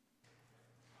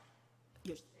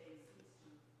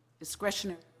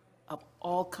 Discretionary of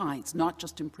all kinds, not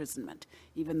just imprisonment,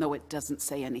 even though it doesn't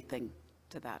say anything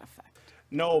to that effect.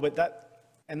 No, but that's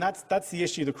the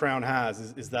issue the Crown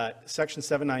has, is that Section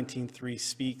 719(3)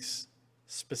 speaks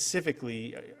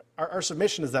specifically. Our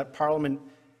submission is that Parliament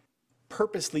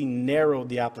purposely narrowed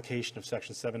the application of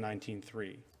Section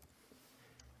 719(3).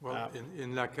 Well,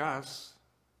 in La Casse,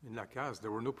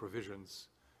 there were no provisions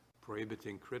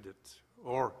prohibiting credit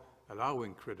or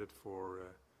allowing credit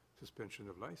for suspension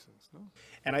of license, no?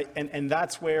 And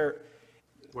that's where...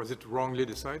 Was it wrongly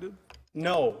decided?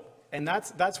 No, and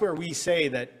that's where we say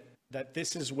that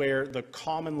this is where the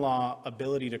common law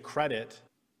ability to credit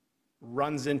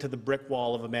runs into the brick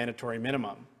wall of a mandatory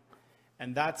minimum.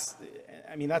 And that's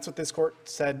what this court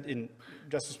said in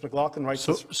Justice McLaughlin, right?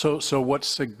 So what's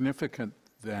significant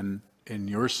then in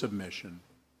your submission,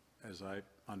 as I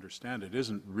understand it,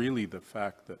 isn't really the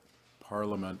fact that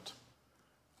Parliament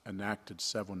enacted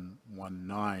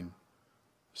 719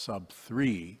 sub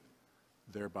 3,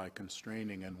 thereby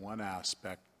constraining in one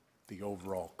aspect the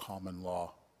overall common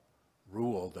law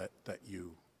rule that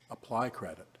you apply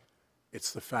credit.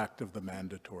 It's the fact of the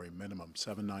mandatory minimum.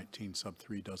 719 sub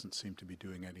 3 doesn't seem to be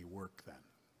doing any work then.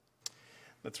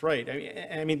 That's right.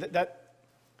 I mean that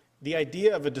the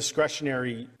idea of a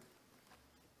discretionary,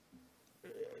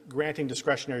 granting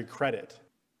discretionary credit,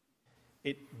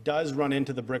 it does run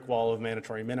into the brick wall of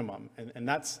mandatory minimum. And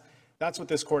that's what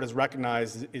this court has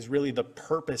recognized is really the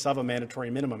purpose of a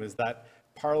mandatory minimum, is that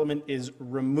Parliament is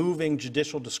removing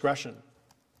judicial discretion.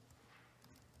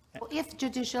 If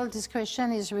judicial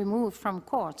discretion is removed from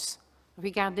courts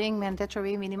regarding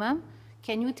mandatory minimum,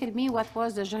 can you tell me what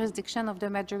was the jurisdiction of the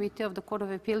majority of the Court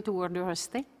of Appeal to order a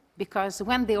stay? Because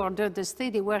when they ordered the stay,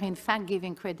 they were in fact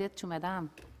giving credit to Madame.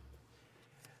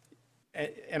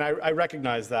 And I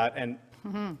recognize that, and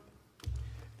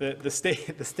the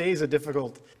stay is a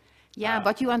difficult. Yeah,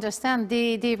 but you understand,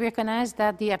 they recognize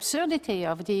that the absurdity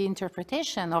of the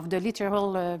interpretation of the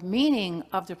literal meaning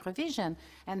of the provision,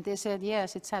 and they said,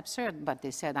 yes, it's absurd, but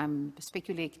they said, I'm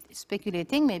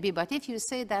speculating maybe, but if you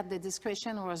say that the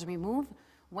discretion was removed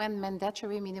when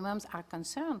mandatory minimums are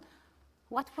concerned,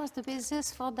 what was the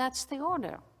basis for that stay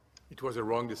order? It was a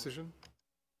wrong decision?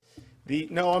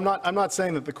 No, I'm not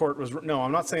saying that the court was, no,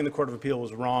 I'm not saying the Court of Appeal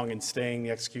was wrong in staying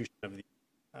the execution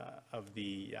of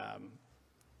the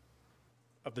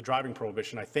driving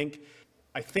prohibition. I think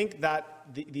that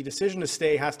the decision to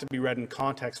stay has to be read in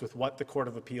context with what the Court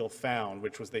of Appeal found,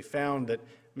 which was they found that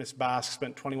Ms. Bask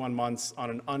spent 21 months on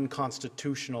an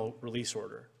unconstitutional release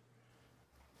order.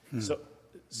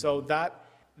 So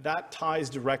that ties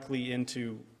directly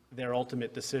into their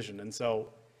ultimate decision, and so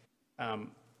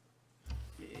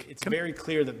it's very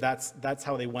clear that that's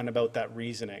how they went about that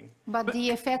reasoning. But the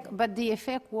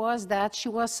effect was that she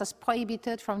was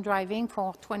prohibited from driving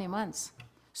for 20 months.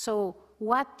 So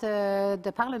what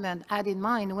the Parliament had in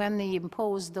mind when they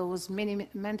imposed those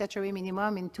mandatory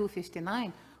minimum in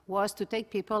 259 was to take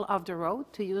people off the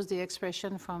road, to use the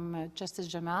expression from Justice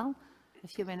Jamal a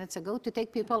few minutes ago, to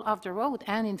take people off the road.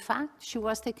 And in fact, she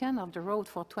was taken off the road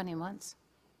for 20 months.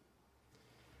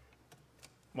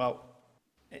 Well,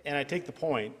 and I take the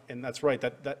point, and that's right,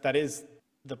 that is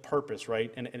the purpose,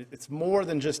 right? And it's more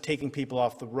than just taking people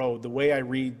off the road. The way I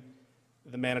read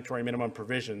the mandatory minimum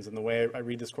provisions and the way I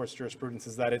read this court's jurisprudence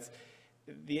is that it's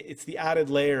the added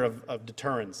layer of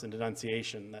deterrence and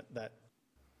denunciation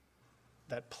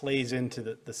that plays into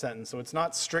the sentence. So it's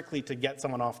not strictly to get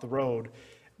someone off the road,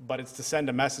 but it's to send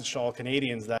a message to all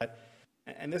Canadians that,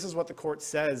 and this is what the court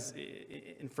says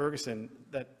in Ferguson,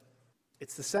 that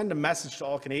it's to send a message to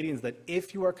all Canadians that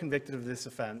if you are convicted of this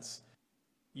offense,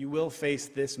 you will face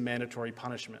this mandatory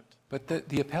punishment. But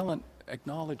the appellant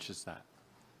acknowledges that,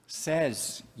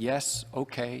 says, yes,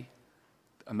 okay,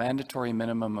 a mandatory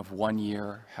minimum of 1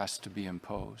 year has to be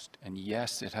imposed, and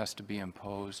yes, it has to be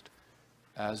imposed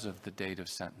as of the date of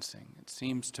sentencing. It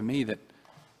seems to me that,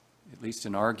 at least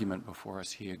in argument before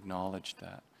us, he acknowledged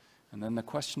that. And then the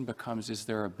question becomes, is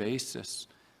there a basis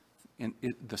in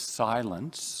the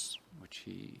silence, which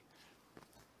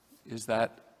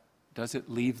does it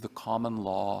leave the common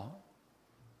law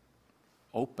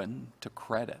open to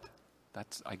credit?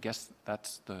 I guess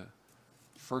that's the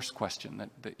first question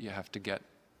that you have to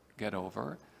get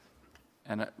over.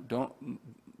 And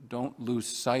don't lose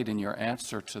sight in your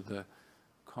answer to the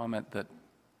comment that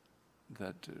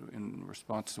in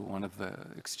response to one of the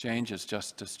exchanges,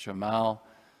 Justice Jamal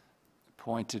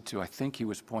pointed to, I think he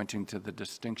was pointing to the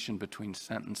distinction between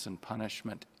sentence and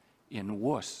punishment in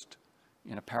Wust,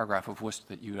 in a paragraph of Wust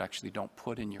that you actually don't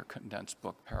put in your condensed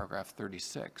book, paragraph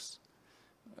 36,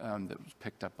 that was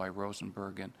picked up by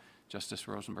Justice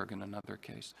Rosenberg in another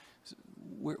case.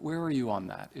 Where are you on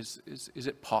that? Is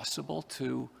it possible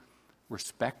to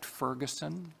respect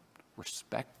Ferguson,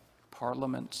 respect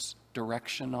Parliament's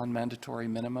direction on mandatory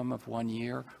minimum of 1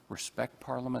 year, respect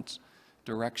Parliament's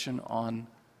direction on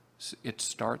it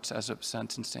starts as of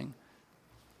sentencing,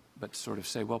 but sort of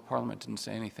say, well, Parliament didn't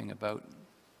say anything about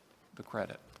the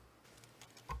credit?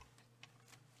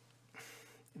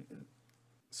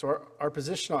 So our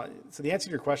position so the answer to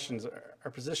your questions,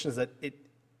 our position is that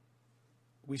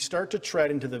we start to tread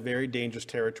into the very dangerous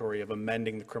territory of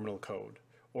amending the criminal code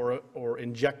or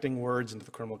injecting words into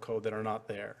the criminal code that are not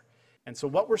there. And so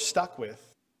what we're stuck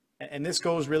with, and this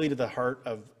goes really to the heart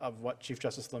of what Chief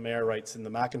Justice Lemaire writes in the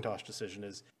McIntosh decision,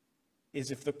 is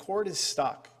if the court is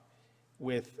stuck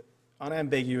with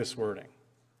unambiguous wording,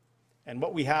 and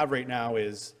what we have right now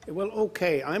is... Well,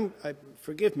 okay,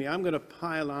 forgive me, I'm going to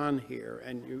pile on here,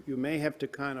 and you may have to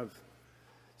kind of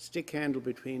stick handle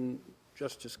between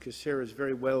Justice Kassira's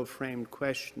very well-framed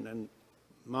question and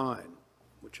mine,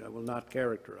 which I will not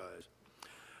characterize.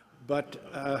 But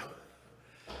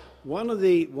one of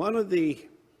the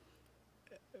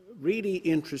really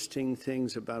interesting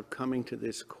things about coming to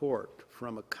this court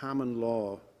from a common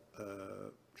law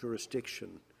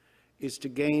jurisdiction is to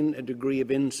gain a degree of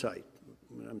insight.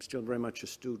 I'm still very much a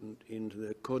student into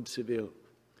the Code Civil.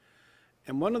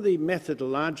 And one of the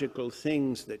methodological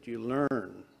things that you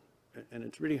learn, and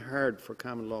it's really hard for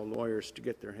common law lawyers to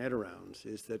get their head around,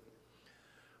 is that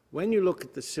when you look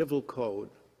at the Civil Code,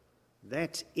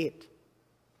 that's it.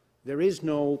 There is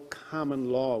no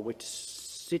common law which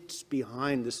sits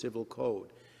behind the civil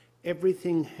code.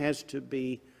 Everything has to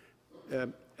be,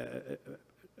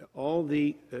 all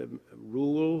the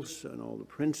rules and all the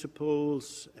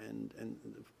principles and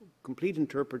the complete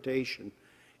interpretation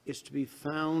is to be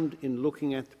found in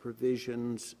looking at the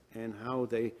provisions and how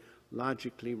they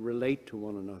logically relate to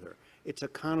one another. It's a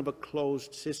kind of a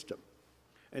closed system.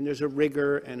 And there's a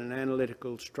rigor and an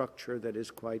analytical structure that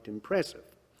is quite impressive.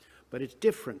 But it's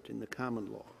different in the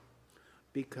common law,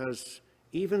 because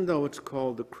even though it's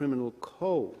called the criminal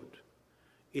code,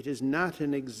 it is not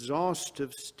an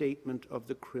exhaustive statement of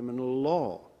the criminal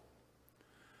law.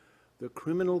 The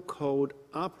criminal code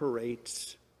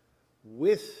operates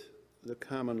with the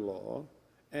common law,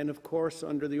 and of course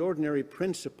under the ordinary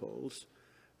principles,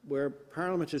 where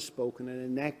Parliament has spoken and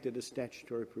enacted a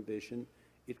statutory provision,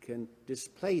 it can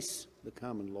displace the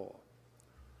common law.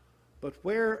 But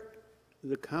where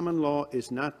the common law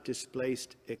is not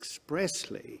displaced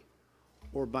expressly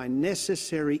or by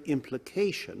necessary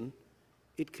implication,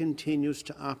 it continues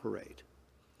to operate.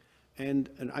 And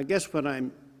I guess what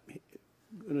I'm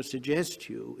going to suggest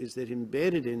to you is that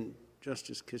embedded in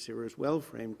Justice Kisira's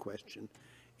well-framed question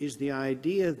is the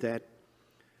idea that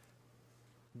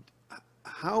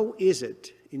how is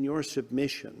it in your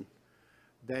submission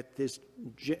that this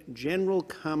general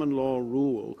common law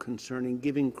rule concerning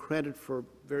giving credit for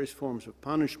various forms of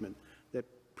punishment that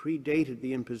predated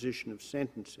the imposition of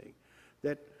sentencing,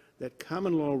 that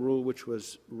common law rule which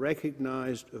was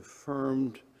recognized,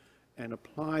 affirmed, and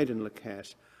applied in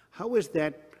Lacasse, how is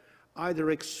that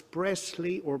either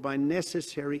expressly or by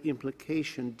necessary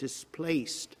implication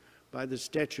displaced by the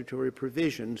statutory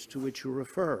provisions to which you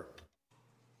refer?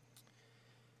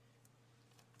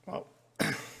 Well,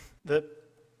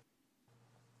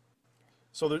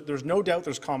 so there's no doubt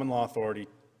there's common law authority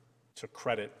to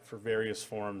credit for various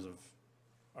forms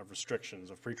of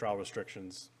restrictions, of pretrial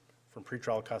restrictions, from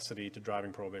pretrial custody to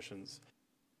driving prohibitions.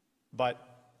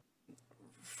 But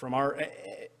from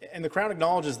and the Crown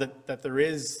acknowledges that there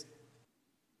is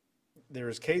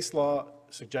case law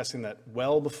suggesting that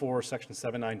well before Section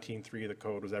 719(3) of the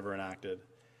Code was ever enacted,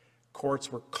 courts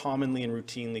were commonly and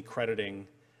routinely crediting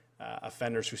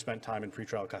offenders who spent time in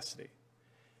pretrial custody.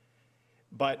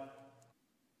 But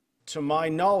to my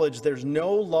knowledge, there's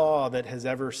no law that has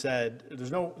ever said,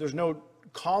 there's no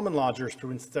common law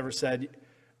jurisprudence that's ever said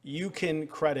you can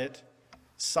credit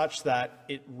such that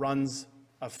it runs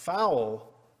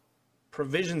afoul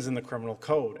provisions in the criminal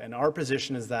code. And our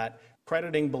position is that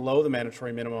crediting below the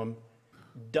mandatory minimum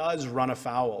does run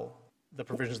afoul the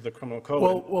provisions of the criminal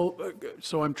code.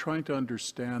 So I'm trying to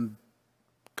understand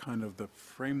kind of the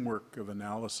framework of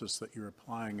analysis that you're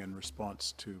applying in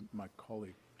response to my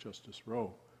colleague, Justice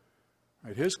Rowe.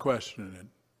 Right, his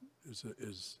question is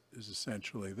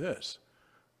essentially this.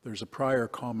 There's a prior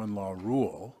common law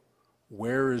rule.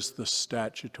 Where is the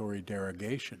statutory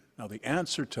derogation? Now, the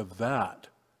answer to that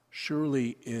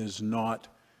surely is not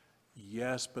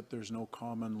yes, but there's no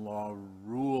common law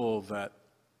rule that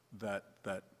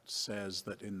says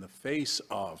that in the face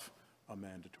of a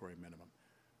mandatory minimum.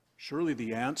 Surely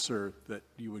the answer that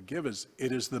you would give is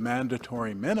it is the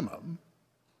mandatory minimum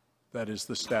that is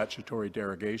the statutory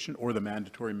derogation, or the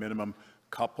mandatory minimum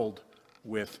coupled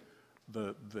with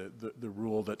the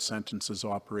rule that sentences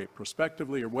operate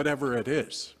prospectively, or whatever it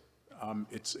is.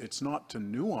 It's not to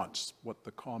nuance what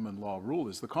the common law rule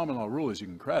is. The common law rule is you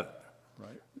can credit,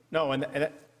 right? No,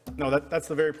 that's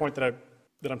the very point that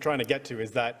I'm trying to get to,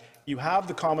 is that you have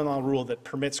the common law rule that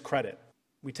permits credit.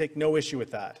 We take no issue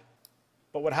with that.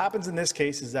 But what happens in this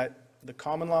case is that the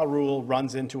common law rule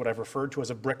runs into what I've referred to as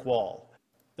a brick wall.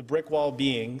 The brick wall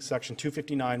being Section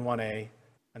 259(1)(a)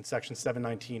 and Section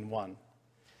 719(1).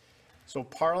 So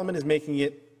Parliament is making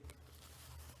it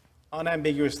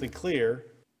unambiguously clear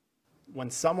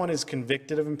when someone is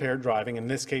convicted of impaired driving, in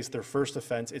this case their first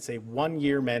offense, it's a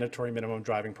 1-year mandatory minimum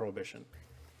driving prohibition.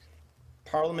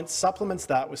 Parliament supplements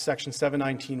that with Section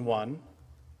 719(1)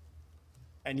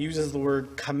 and uses the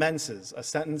word commences. A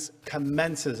sentence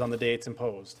commences on the day it's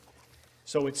imposed.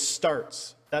 So it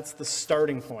starts. That's the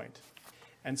starting point.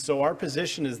 And so our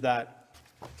position is that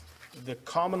the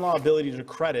common law ability to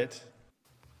credit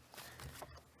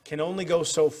can only go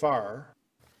so far,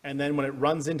 and then when it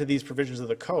runs into these provisions of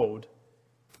the code,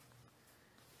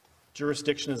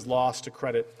 jurisdiction is lost to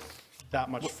credit that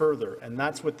much further. And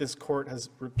that's what this court has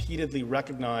repeatedly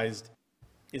recognized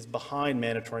is behind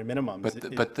mandatory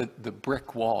minimums. But the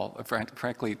brick wall,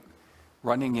 frankly,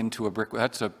 running into a brick wall,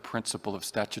 that's a principle of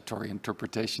statutory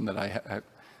interpretation that I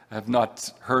have not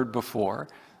heard before.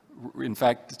 In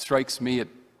fact, it strikes me it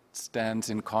stands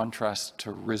in contrast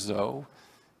to Rizzo,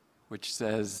 which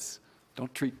says,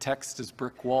 don't treat text as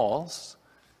brick walls.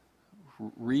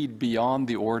 read beyond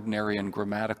the ordinary and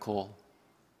grammatical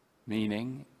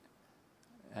meaning,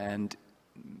 and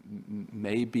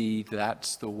maybe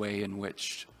that's the way in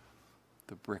which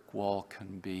the brick wall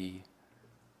can be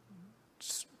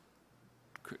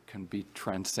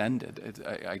transcended,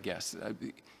 I guess.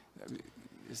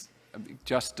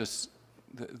 Justice,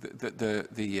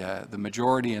 the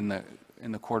majority in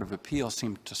the Court of Appeal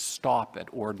seemed to stop at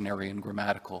ordinary and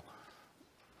grammatical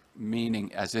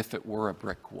meaning as if it were a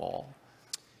brick wall.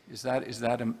 Is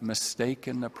that a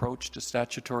mistaken approach to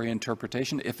statutory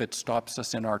interpretation if it stops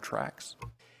us in our tracks?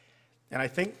 And I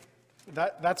think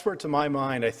that's where, to my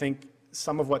mind, I think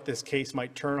some of what this case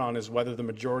might turn on is whether the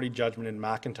majority judgment in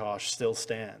McIntosh still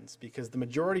stands. Because the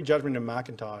majority judgment in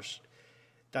McIntosh,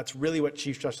 that's really what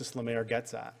Chief Justice Lemaire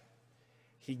gets at.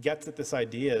 He gets at this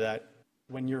idea that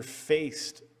when you're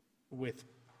faced with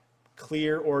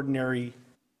clear, ordinary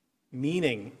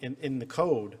meaning in the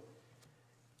code,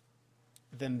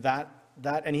 then that,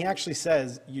 and he actually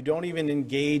says, you don't even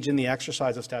engage in the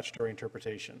exercise of statutory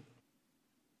interpretation.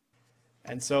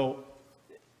 And so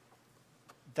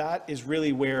that is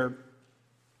really where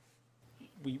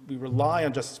we rely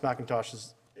on Justice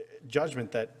McIntosh's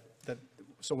judgment that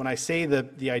so when I say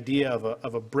the idea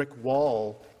of a brick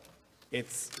wall,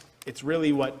 it's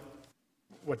really what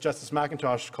Justice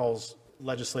McIntosh calls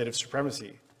legislative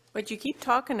supremacy. But you keep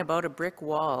talking about a brick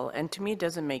wall, and to me it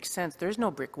doesn't make sense. There's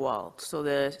no brick wall. So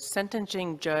the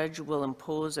sentencing judge will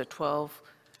impose a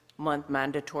 12-month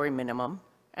mandatory minimum,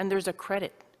 and there's a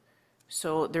credit.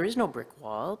 So there is no brick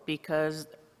wall because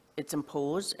it's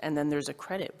imposed, and then there's a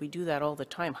credit. We do that all the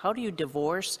time. How do you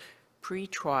divorce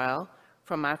pre-trial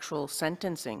from actual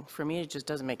sentencing? For me, it just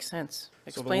doesn't make sense.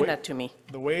 Explain that to me.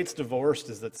 The way it's divorced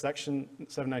is that Section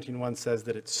 719(1) says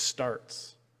that it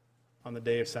starts on the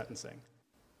day of sentencing.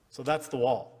 So that's the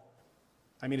wall.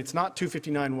 I mean, it's not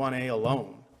 259(1)A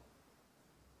alone,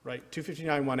 right?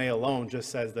 259(1)A alone just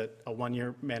says that a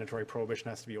one-year mandatory prohibition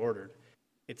has to be ordered.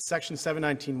 It's Section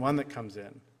 719(1) that comes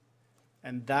in,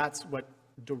 and that's what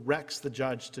directs the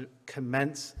judge to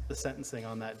commence the sentencing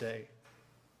on that day.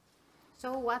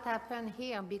 So what happened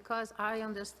here? Because I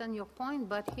understand your point,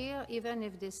 but here, even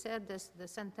if they said the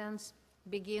sentence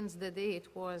begins the day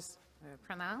it was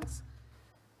pronounced,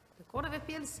 the Court of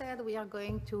Appeal said we are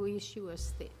going to issue a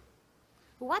stay.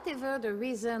 Whatever the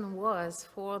reason was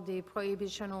for the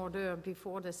prohibition order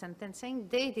before the sentencing,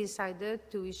 they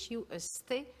decided to issue a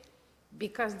stay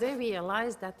because they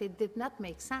realized that it did not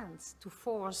make sense to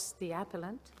force the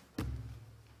appellant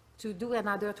to do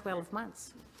another 12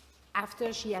 months.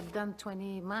 After she had done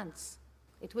 20 months,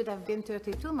 it would have been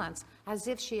 32 months, as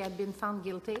if she had been found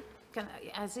guilty,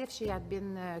 as if she had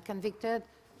been convicted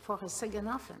for a second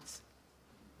offense.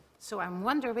 So I'm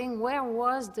wondering, where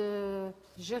was the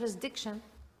jurisdiction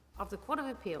of the Court of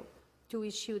Appeal to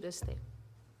issue the stay?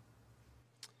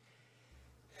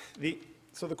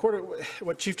 So the court,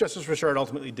 what Chief Justice Richard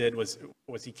ultimately did was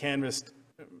he canvassed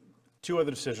two other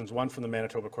decisions, one from the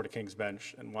Manitoba Court of King's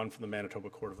Bench and one from the Manitoba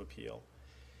Court of Appeal.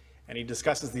 And he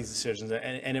discusses these decisions,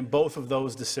 and in both of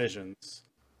those decisions,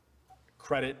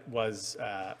 credit was,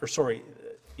 the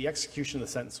execution of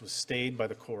the sentence was stayed by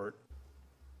the court,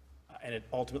 and it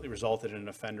ultimately resulted in an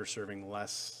offender serving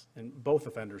less, and both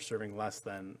offenders serving less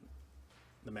than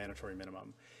the mandatory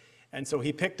minimum. And so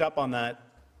he picked up on that,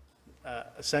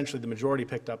 essentially the majority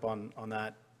picked up on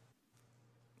that,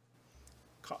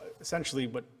 essentially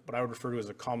what I would refer to as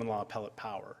a common law appellate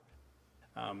power.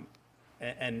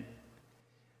 And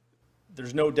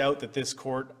there's no doubt that this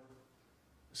court,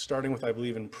 starting with, I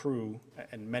believe, in Prue,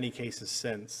 and many cases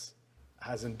since,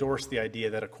 has endorsed the idea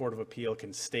that a court of appeal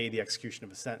can stay the execution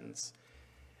of a sentence.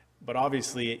 But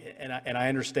obviously, and I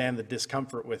understand the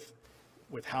discomfort with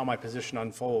how my position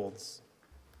unfolds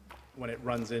when it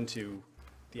runs into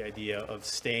the idea of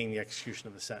staying the execution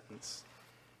of a sentence.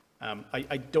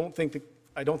 I don't think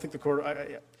the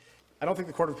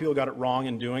Court of Appeal got it wrong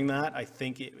in doing that. I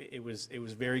think it was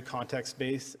very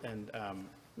context-based, and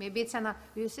maybe it's enough.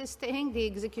 You say staying the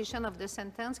execution of the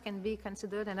sentence can be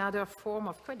considered another form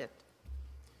of credit.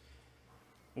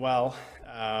 Well,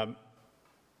 I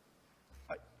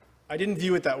didn't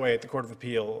view it that way at the Court of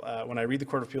Appeal. When I read the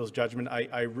Court of Appeal's judgment,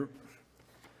 I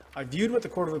viewed what the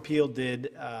Court of Appeal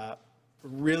did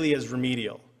really as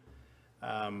remedial.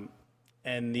 And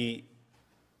the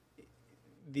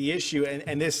issue,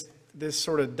 and this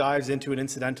sort of dives into an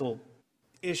incidental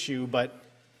issue, but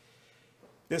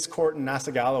this court in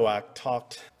Nasagalawak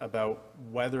talked about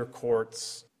whether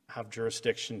courts have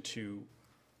jurisdiction to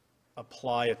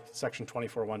apply a Section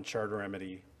 24(1) charter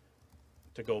remedy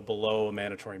to go below a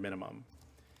mandatory minimum.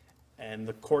 And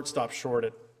the court stopped short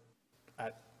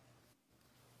at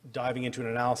diving into an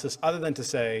analysis other than to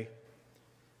say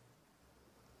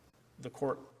the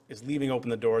court is leaving open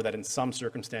the door that in some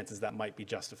circumstances that might be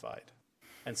justified.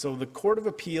 And so the Court of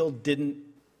Appeal didn't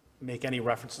make any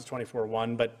reference to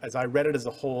 24.1, but as I read it as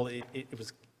a whole, it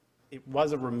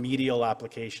was a remedial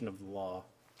application of the law.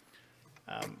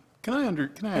 Can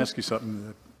I ask you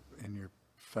something in your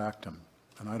factum?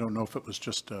 And I don't know if it was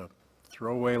just a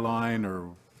throwaway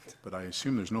line but I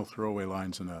assume there's no throwaway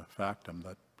lines in a factum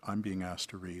that I'm being asked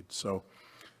to read. So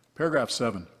paragraph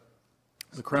 7,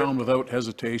 the Crown without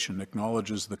hesitation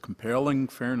acknowledges the compelling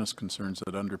fairness concerns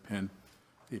that underpin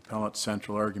the appellant's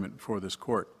central argument before this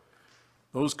court.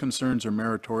 Those concerns are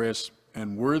meritorious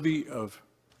and worthy of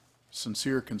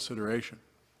sincere consideration.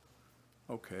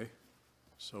 Okay,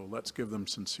 so let's give them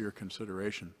sincere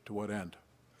consideration. To what end?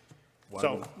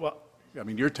 I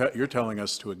mean, you're telling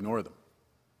us to ignore them.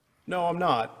 No, I'm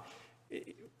not,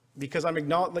 because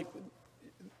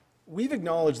we've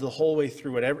acknowledged the whole way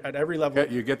through at every level.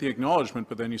 You get the acknowledgement,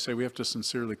 but then you say we have to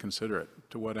sincerely consider it.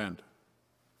 To what end?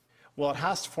 Well, it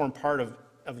has to form part of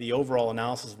the overall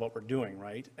analysis of what we're doing,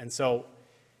 right? And so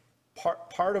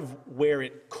part of where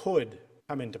it could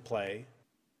come into play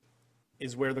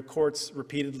is where the courts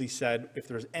repeatedly said if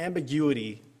there's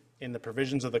ambiguity in the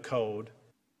provisions of the code,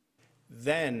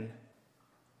 then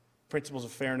principles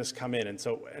of fairness come in. And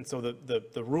so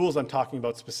the rules I'm talking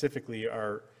about specifically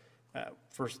are,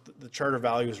 first, the Charter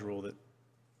Values rule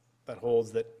that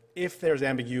holds that if there's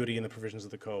ambiguity in the provisions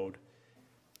of the code,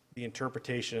 the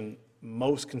interpretation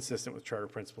most consistent with Charter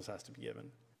principles has to be given.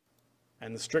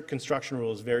 And the strict construction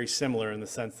rule is very similar in the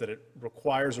sense that it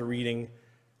requires a reading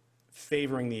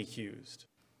favoring the accused.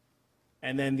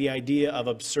 And then the idea of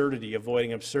absurdity,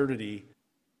 avoiding absurdity,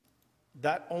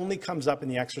 that only comes up in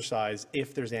the exercise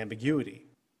if there's ambiguity.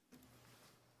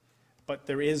 But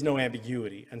there is no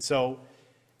ambiguity. And so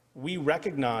we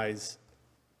recognize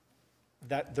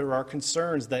that there are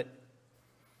concerns that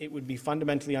it would be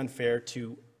fundamentally unfair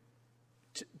to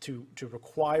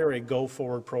require a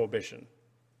go-forward prohibition.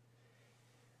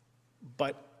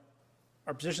 But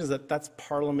our position is that that's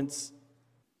Parliament's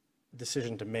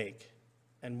decision to make.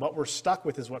 And what we're stuck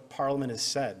with is what Parliament has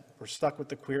said. We're stuck with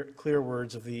the clear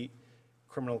words of the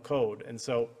Criminal Code. And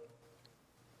so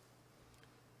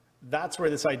that's where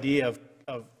this idea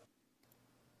of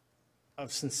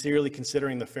sincerely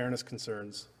considering the fairness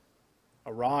concerns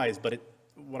arise. But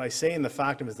what I say in the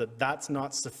factum is that that's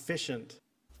not sufficient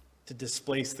to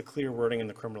displace the clear wording in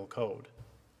the Criminal Code.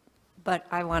 But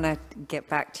I want to get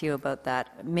back to you about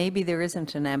that. Maybe there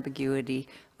isn't an ambiguity,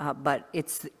 but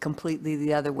it's completely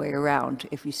the other way around.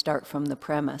 If you start from the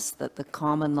premise that the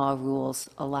common law rules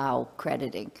allow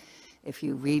crediting, if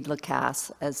you read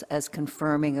Lacasse as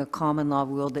confirming a common law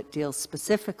rule that deals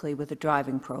specifically with a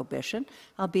driving prohibition,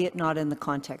 albeit not in the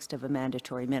context of a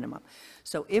mandatory minimum.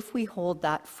 So if we hold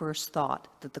that first thought,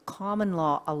 that the common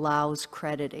law allows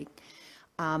crediting,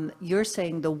 you're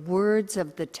saying the words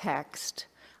of the text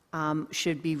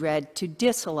should be read to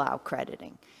disallow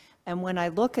crediting. And when I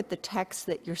look at the text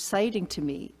that you're citing to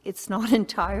me, it's not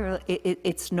entirely,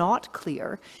 it's not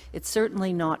clear. It's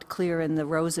certainly not clear in the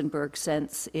Rosenberg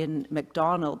sense in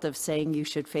MacDonald of saying you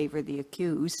should favor the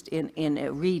accused in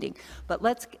a reading. But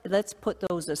let's put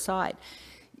those aside.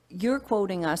 You're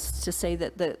quoting us to say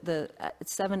that the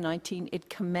 719,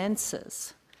 it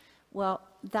commences. Well,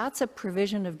 that's a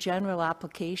provision of general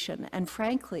application, and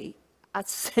frankly, a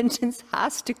sentence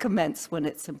has to commence when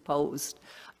it's imposed.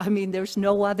 I mean, there's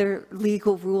no other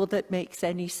legal rule that makes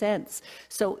any sense.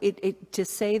 So to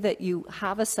say that you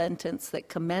have a sentence that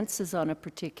commences on a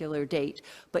particular date,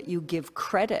 but you give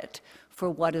credit for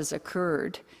what has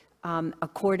occurred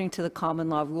according to the common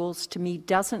law rules, to me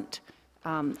doesn't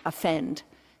offend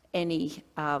any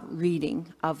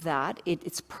reading of that.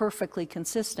 It's perfectly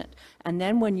consistent. And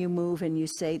then when you move and you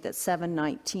say that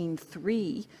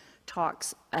 719.3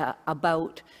 talks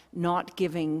about not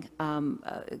giving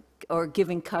or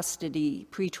giving custody,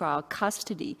 pretrial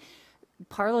custody,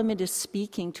 Parliament is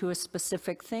speaking to a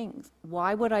specific thing.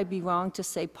 Why would I be wrong to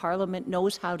say Parliament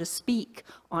knows how to speak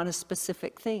on a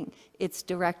specific thing? It's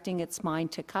directing its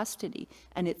mind to custody,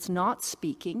 and it's not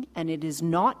speaking, and it is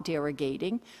not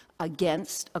derogating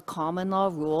against a common law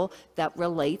rule that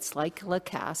relates, like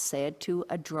Lacasse said, to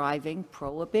a driving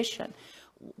prohibition.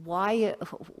 Why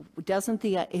doesn't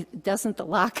the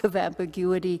lack of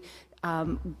ambiguity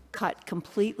cut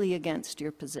completely against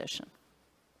your position?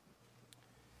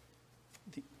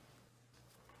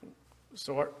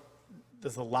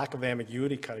 Does the lack of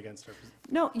ambiguity cut against our position?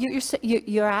 No,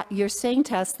 you're saying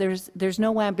to us there's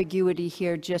no ambiguity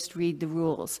here. Just read the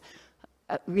rules,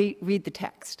 read the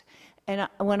text. And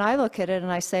when I look at it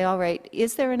and I say, all right,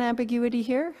 is there an ambiguity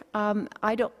here?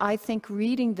 I think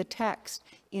reading the text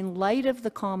in light of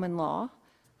the common law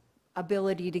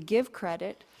ability to give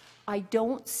credit, I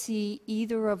don't see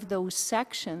either of those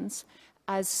sections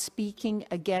as speaking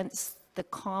against the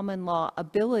common law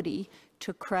ability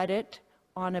to credit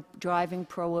on a driving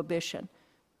prohibition.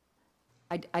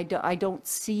 I don't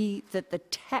see that the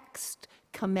text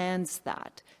commands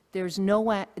that. There's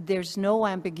no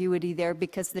ambiguity there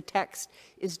because the text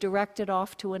is directed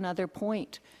off to another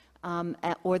point,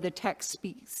 or the text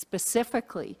speaks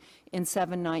specifically in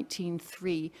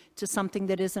 719.3 to something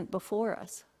that isn't before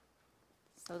us.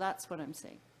 So that's what I'm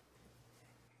saying.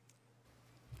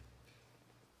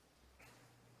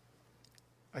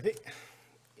 I think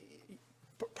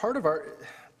part of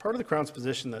the Crown's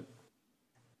position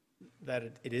that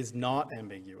it is not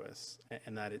ambiguous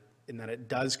and that it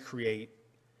does create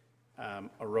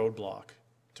a roadblock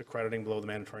to crediting below the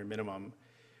mandatory minimum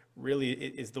really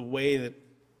is the way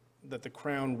that the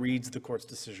Crown reads the court's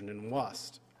decision in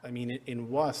Wust. I mean, in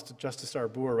Wust, Justice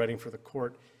Arbour, writing for the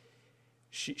court,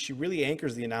 she really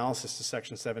anchors the analysis to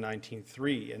section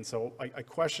 719.3. And so I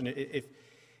question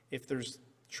if there's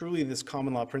truly this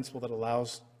common law principle that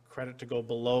allows credit to go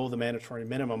below the mandatory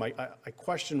minimum, I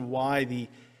question why the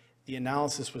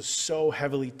analysis was so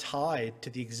heavily tied to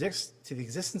the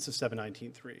existence of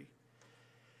 719.3.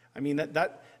 I mean,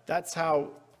 that's how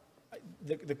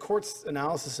the court's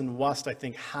analysis in Wust, I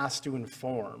think, has to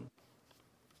inform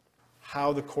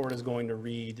how the court is going to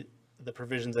read the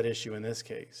provisions at issue in this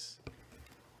case.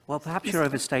 Well, perhaps you're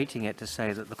overstating it to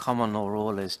say that the common law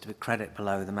rule is to credit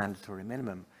below the mandatory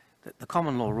minimum. The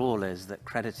common law rule is that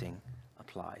crediting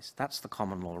applies. That's the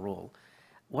common law rule.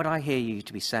 What I hear you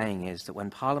to be saying is that when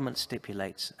Parliament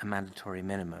stipulates a mandatory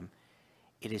minimum,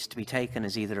 it is to be taken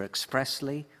as either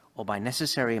expressly or by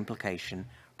necessary implication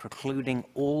precluding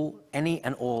any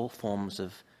and all forms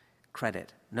of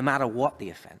credit, no matter what the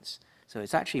offence. So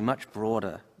it's actually much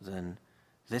broader than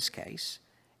this case.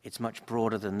 It's much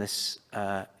broader than this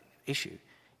issue.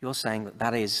 You're saying that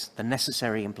that is the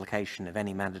necessary implication of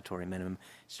any mandatory minimum,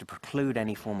 is to preclude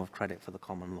any form of credit for the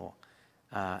common law.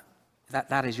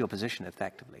 That is your position,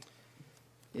 effectively.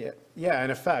 Yeah,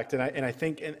 in effect, and I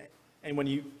think, and when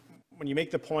you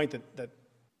make the point that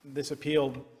this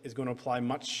appeal is going to apply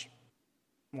much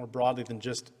more broadly than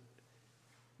just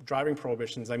driving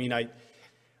prohibitions, I mean, I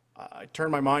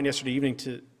turned my mind yesterday evening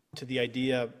to the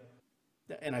idea,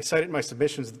 and I cited in my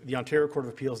submissions the Ontario Court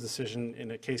of Appeals decision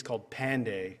in a case called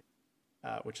Panday,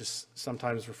 which is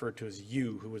sometimes referred to as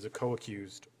Yu, who was a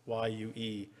co-accused,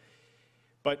 Y-U-E.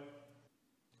 But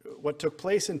what took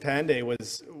place in Panday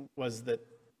was that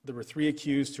there were 3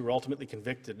 accused who were ultimately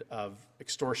convicted of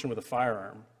extortion with a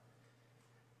firearm,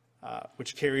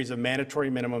 which carries a mandatory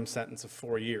minimum sentence of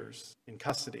 4 years in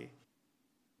custody.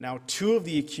 Now, 2 of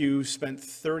the accused spent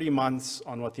 30 months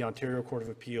on what the Ontario Court of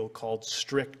Appeal called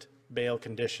strict bail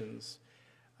conditions.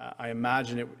 I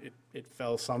imagine it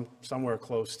fell somewhere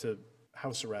close to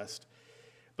house arrest,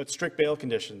 but strict bail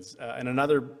conditions. And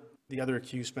the other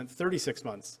accused spent 36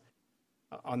 months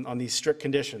on these strict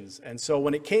conditions. And so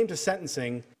when it came to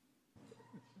sentencing,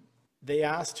 they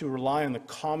asked to rely on the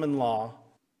common law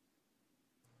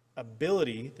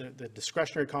ability, the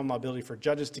discretionary common law ability for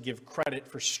judges to give credit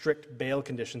for strict bail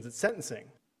conditions at sentencing.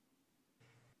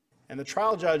 And the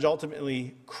trial judge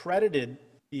ultimately credited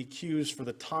the accused for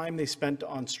the time they spent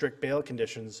on strict bail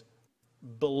conditions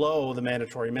below the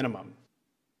mandatory minimum.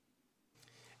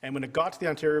 And when it got to the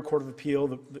Ontario Court of Appeal,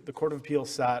 the Court of Appeal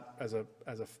sat as a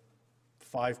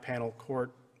 5-panel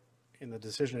court in the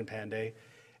decision in Panday,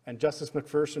 and Justice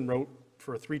McPherson wrote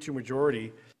for a 3-2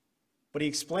 majority, but he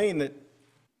explained that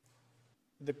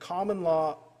the common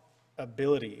law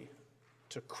ability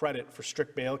to credit for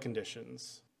strict bail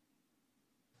conditions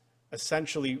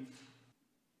essentially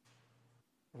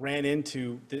ran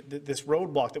into this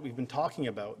roadblock that we've been talking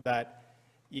about, that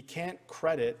you can't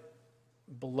credit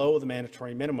below the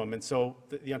mandatory minimum. And so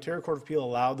the Ontario Court of Appeal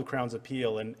allowed the Crown's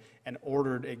appeal and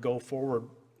ordered a go-forward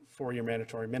 4-year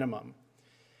mandatory minimum.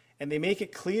 And they make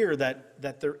it clear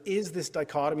that there is this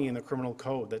dichotomy in the criminal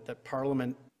code, that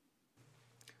Parliament,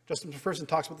 Justice McPherson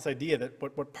talks about this idea that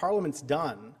what Parliament's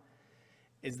done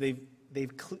is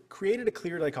they've created a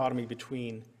clear dichotomy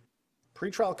between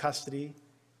pretrial custody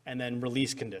and then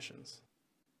release conditions.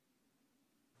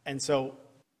 And so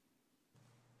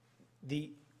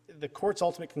the court's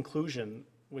ultimate conclusion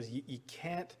was you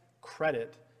can't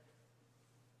credit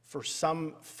for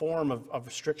some form of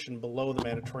restriction below the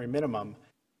mandatory minimum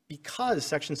because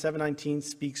Section 719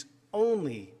 speaks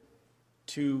only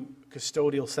to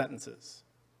custodial sentences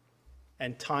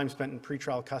and time spent in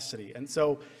pretrial custody. And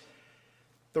so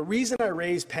The reason I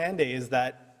raise Panday is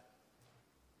that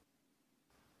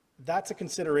that's a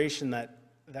consideration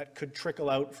that could trickle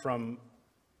out from,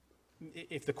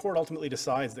 if the court ultimately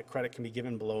decides that credit can be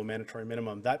given below a mandatory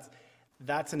minimum,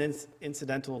 that's an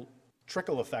incidental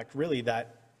trickle effect, really,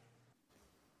 that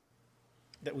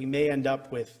we may end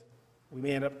up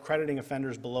crediting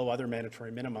offenders below other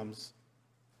mandatory minimums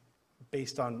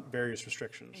based on various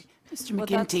restrictions. Mr.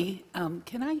 McGuinty,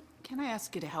 can I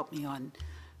ask you to help me on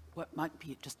what might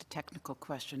be just a technical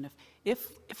question?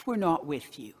 If we're not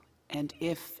with you, and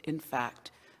if, in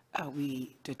fact,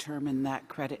 we determine that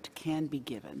credit can be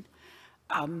given,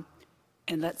 and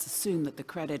let's assume that the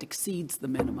credit exceeds the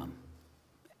minimum,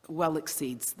 well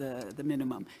exceeds the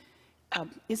minimum,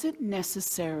 is it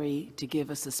necessary to give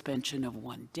a suspension of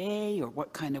 1 day, or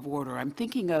what kind of order? I'm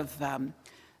thinking of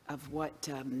what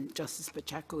Justice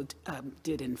Pacheco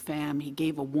did in FAM. He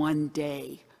gave a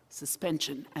 1-day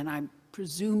suspension, and I'm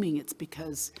presuming it's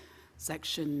because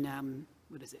Section,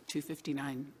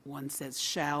 259(1) says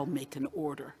shall make an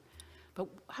order. But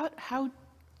how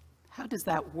does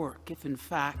that work if, in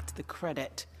fact, the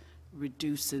credit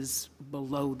reduces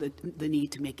below the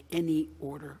need to make any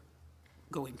order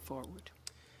going forward?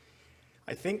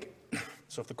 I think,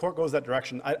 so if the court goes that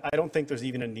direction, I don't think there's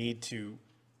even a need to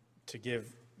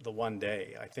give the 1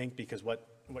 day. I think because what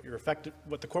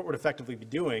the court would effectively be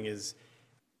doing is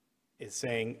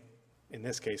saying, in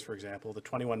this case, for example, the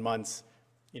 21 months,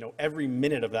 every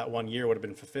minute of that 1 year would have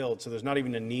been fulfilled. So there's not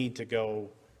even a need to go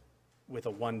with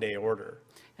a 1-day order.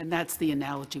 And that's the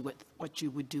analogy with what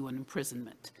you would do in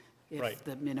imprisonment, if Right.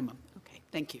 the minimum. Okay,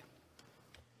 thank you.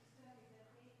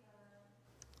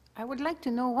 I would like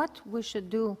to know what we should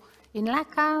do. In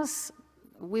Lacaze,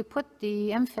 we put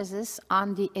the emphasis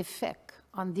on the effect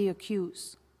on the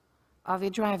accused of a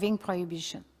driving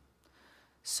prohibition.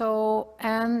 So,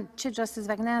 and Chief Justice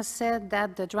Wagner said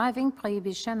that the driving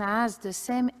prohibition has the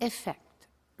same effect,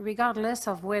 regardless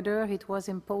of whether it was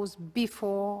imposed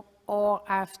before or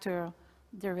after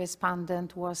the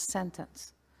respondent was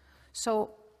sentenced.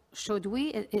 So, should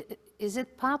we, is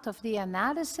it part of the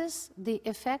analysis, the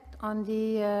effect on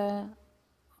the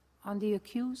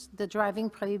accused, the driving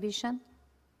prohibition?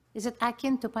 Is it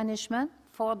akin to punishment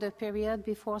for the period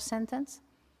before sentence?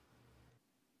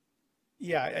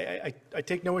 Yeah, I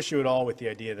take no issue at all with the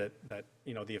idea that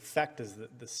the effect is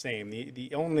the same.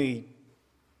 The only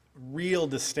real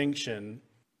distinction,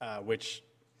 which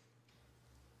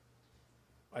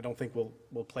I don't think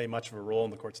will play much of a role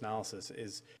in the court's analysis,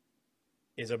 is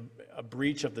a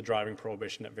breach of the driving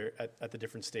prohibition at the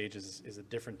different stages is a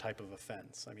different type of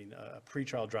offense. I mean, a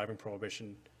pretrial driving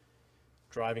prohibition,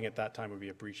 driving at that time would be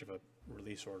a breach of a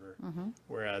release order,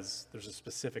 whereas there's a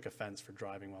specific offense for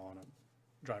driving while on a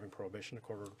driving prohibition, a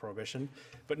court order prohibition.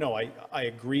 But no, I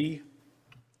agree.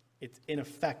 It's in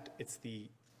effect, it's the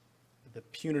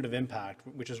punitive impact,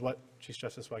 which is what Chief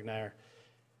Justice Wagner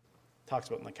talks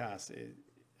about in Lacaze.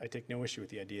 I take no issue with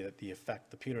the idea that the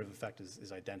punitive effect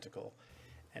is identical,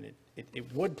 and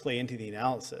it would play into the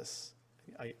analysis.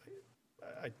 I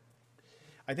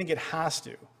think it has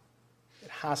to. It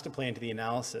has to play into the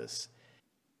analysis.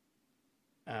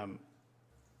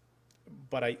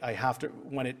 But I have to,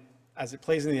 as it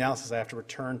plays in the analysis, I have to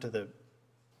return to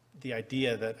the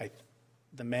idea that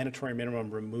the mandatory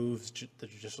minimum removes the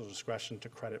judicial discretion to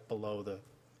credit below the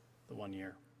 1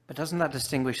 year. But doesn't that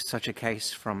distinguish such a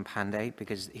case from Panday?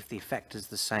 Because if the effect is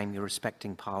the same, you're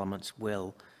respecting Parliament's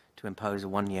will to impose a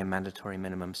 1-year mandatory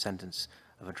minimum sentence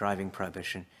of a driving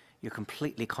prohibition. You're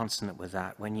completely consonant with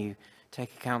that. When you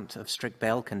take account of strict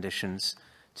bail conditions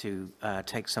to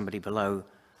take somebody below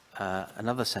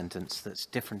another sentence that's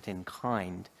different in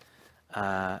kind,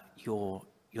 you're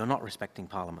not respecting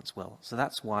Parliament's will. So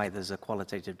that's why there's a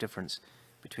qualitative difference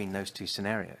between those two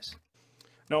scenarios.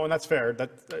 No, and that's fair.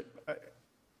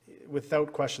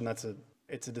 Without question,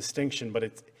 it's a distinction.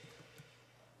 But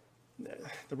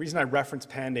the reason I reference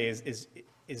Panday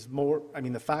is more. I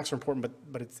mean, the facts are important,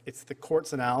 but it's the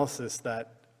court's analysis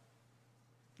that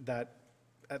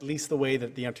at least the way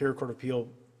that the Ontario Court of Appeal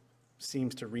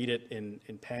seems to read it in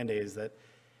Panday is that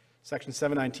Section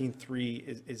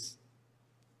 719(3) is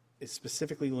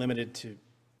specifically limited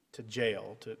to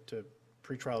jail, to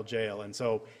pretrial jail. And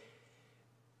so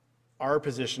our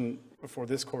position before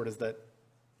this court is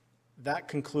that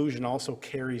conclusion also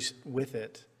carries with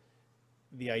it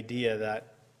the idea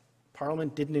that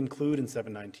Parliament didn't include in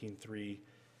 719(3),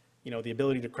 the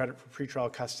ability to credit for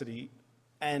pretrial custody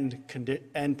and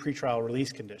pretrial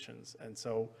release conditions. And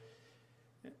so,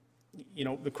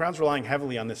 the Crown's relying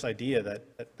heavily on this idea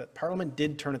that Parliament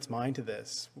did turn its mind to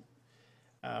this.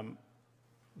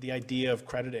 the idea of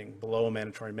crediting below a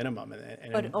mandatory minimum.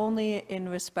 But only in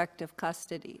respect of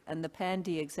custody. And the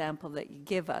Pandy example that you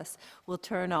give us will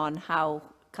turn on how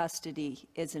custody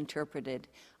is interpreted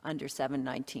under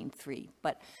 719.3.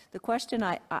 But the question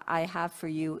I have for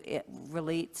you, it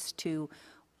relates to,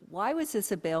 why was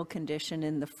this a bail condition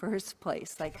in the first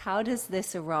place? Like, how does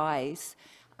this arise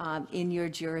in your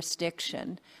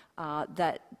jurisdiction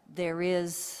that there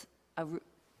is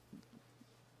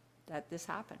that this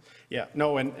happened? Yeah,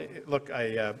 no, and look,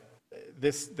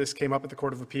 this came up at the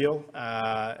Court of Appeal,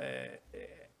 and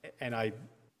the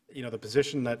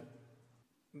position that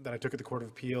I took at the Court of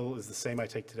Appeal is the same I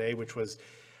take today, which was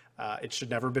it should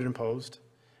never have been imposed.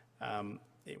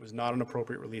 It was not an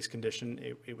appropriate release condition.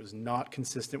 It was not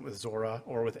consistent with Zora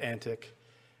or with Antic.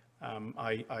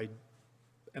 I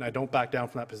don't back down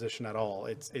from that position at all.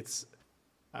 It's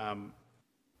an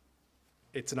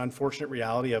unfortunate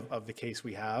reality of the case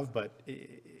we have, but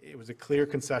it was a clear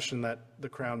concession that the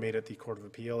Crown made at the Court of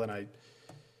Appeal, and I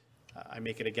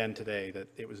make it again today that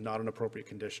it was not an appropriate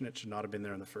condition. It should not have been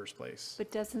there in the first place.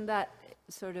 But doesn't that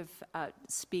sort of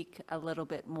speak a little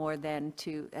bit more then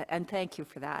to, and thank you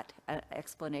for that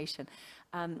explanation,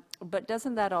 but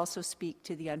doesn't that also speak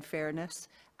to the unfairness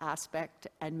aspect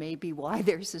and maybe why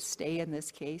there's a stay in this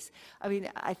case? I mean,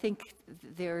 I think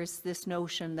there's this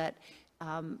notion that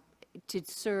to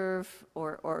serve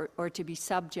or to be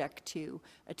subject to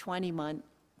a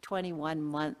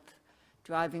 21-month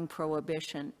driving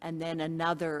prohibition and then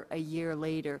another a year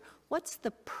later, what's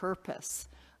the purpose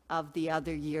of the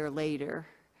other year later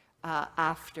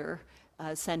after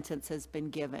a sentence has been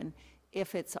given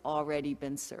if it's already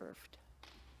been served?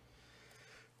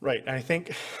 Right, and I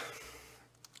think,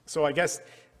 so I guess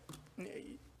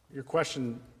your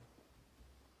question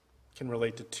can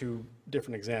relate to two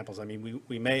different examples. I mean,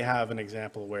 we may have an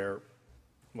example where,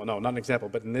 well, no, not an example,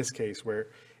 but in this case where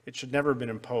it should never have been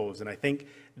imposed. And I think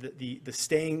the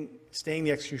staying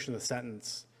the execution of the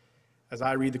sentence, as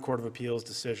I read the Court of Appeal's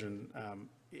decision,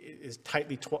 is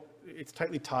tightly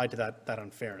tied to that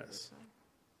unfairness.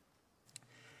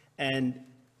 And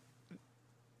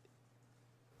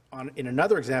in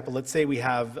another example, let's say we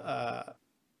have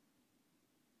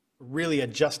really a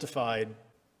justified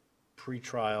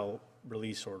pretrial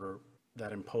release order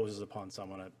that imposes upon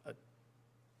someone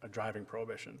a driving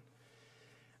prohibition.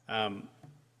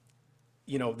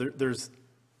 There's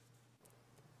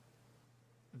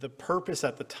the purpose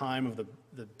at the time of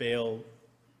the bail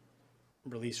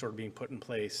release order being put in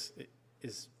place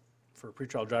is for a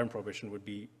pretrial driving prohibition would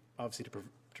be obviously to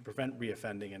prevent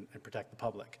reoffending and protect the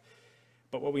public.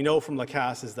 But what we know from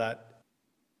Lacasse is that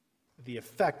the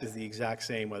effect is the exact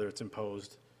same whether it's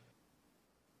imposed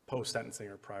post-sentencing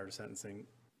or prior to sentencing,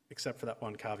 except for that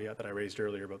one caveat that I raised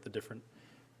earlier about the different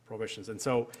prohibitions. And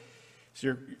so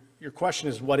your question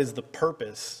is, what is the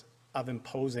purpose of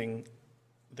imposing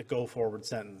the go-forward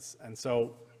sentence? And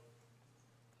so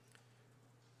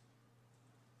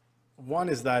one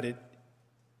is that it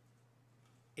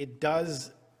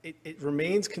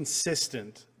remains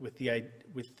consistent with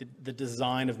the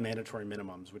design of mandatory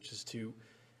minimums, which is to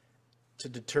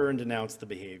deter and denounce the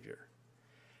behavior.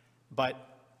 But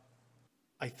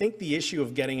I think the issue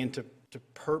of getting into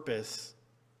purpose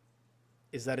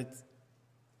is that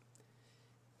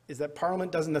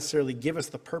Parliament doesn't necessarily give us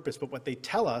the purpose, but what they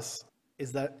tell us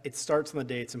is that it starts on the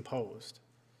day it's imposed.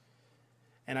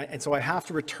 And so I have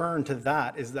to return to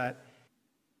that, is that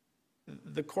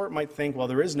the court might think, well,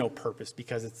 there is no purpose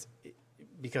because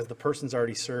the person's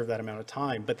already served that amount of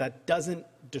time, but that doesn't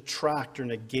detract or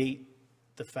negate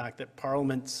the fact that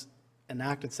Parliament's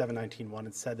enacted 719.1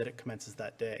 and said that it commences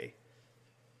that day.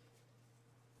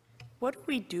 What do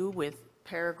we do with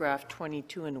paragraph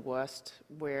 22 in West,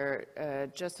 where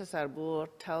Justice Arbour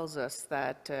tells us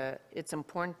that it's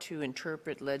important to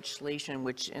interpret legislation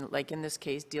which, like in this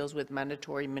case, deals with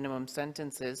mandatory minimum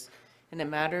sentences in a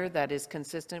manner that is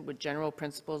consistent with general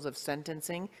principles of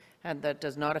sentencing and that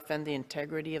does not offend the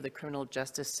integrity of the criminal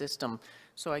justice system?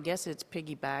 So I guess it's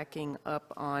piggybacking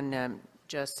up on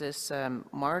Justice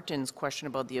Martin's question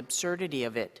about the absurdity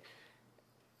of it.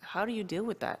 How do you deal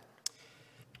with that?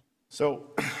 So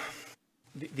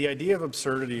the idea of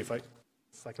absurdity, if I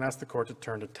can ask the court to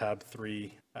turn to tab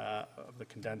 3 of the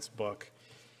condensed book,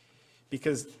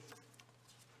 because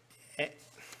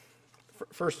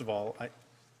first of all,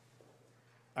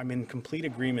 I'm in complete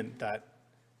agreement that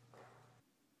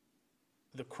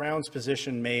the Crown's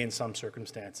position may in some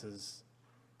circumstances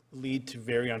lead to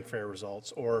very unfair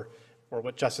results or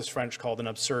what Justice French called an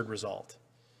absurd result.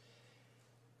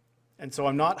 And so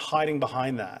I'm not hiding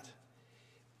behind that.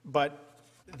 But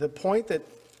the point that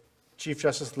Chief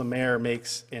Justice Lemaire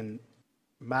makes in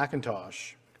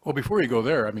McIntosh Well, before you go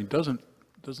there, I mean, doesn't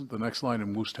the next line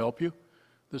in Woost help you?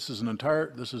 This is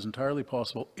entirely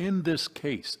possible. In this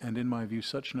case, and in my view,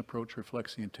 such an approach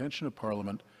reflects the intention of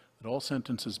Parliament that all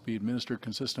sentences be administered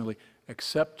consistently,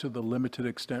 except to the limited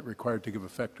extent required to give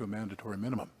effect to a mandatory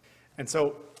minimum. And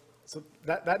so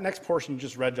that next portion you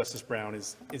just read, Justice Brown,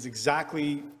 is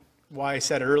exactly why I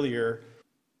said earlier,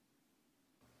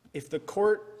 if the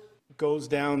court goes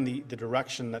down the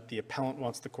direction that the appellant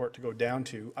wants the court to go down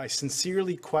to, I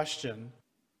sincerely question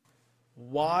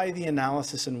why the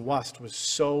analysis in Wust was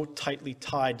so tightly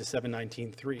tied to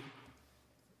 719.3.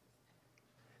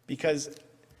 Because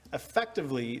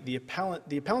effectively, the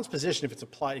appellant's position, if it's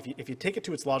applied, if you take it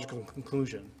to its logical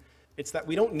conclusion, it's that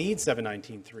we don't need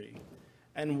 719.3.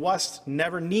 And Wust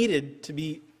never needed to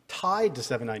be tied to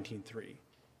 719.3.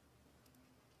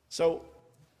 So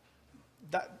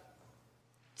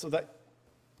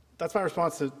that's my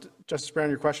response to Justice Brown,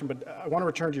 your question, but I want to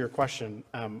return to your question,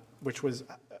 which was,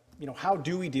 how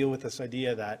do we deal with this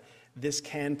idea that this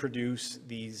can produce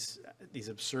these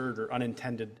absurd or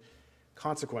unintended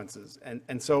consequences?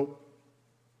 And so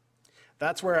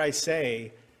that's where I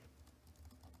say,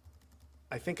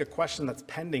 I think a question that's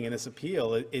pending in this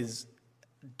appeal is,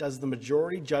 does the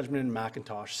majority judgment in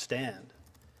McIntosh stand?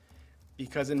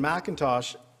 Because in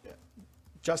McIntosh,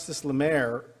 Justice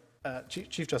Lemaire,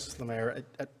 Chief Justice Lemaire,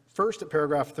 at first at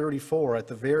paragraph 34, at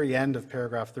the very end of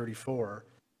paragraph 34,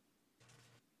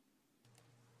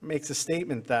 makes a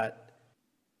statement that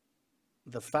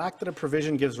the fact that a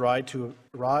provision gives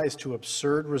rise to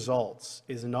absurd results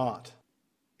is not,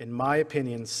 in my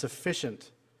opinion, sufficient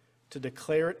to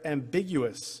declare it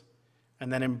ambiguous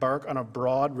and then embark on a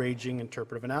broad-ranging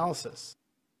interpretive analysis.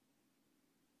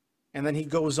 And then he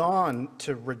goes on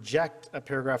to reject at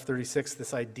paragraph 36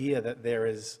 this idea that there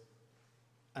is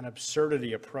an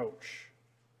absurdity approach.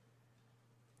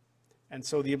 And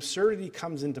so the absurdity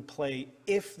comes into play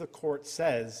if the court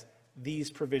says these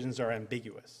provisions are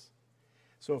ambiguous.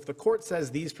 So if the court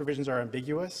says these provisions are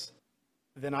ambiguous,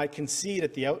 then I concede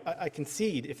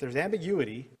if there's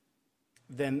ambiguity,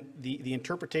 then the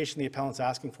interpretation the appellant's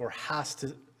asking for has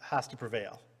to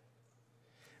prevail.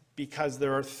 Because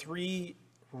there are three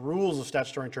rules of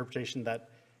statutory interpretation that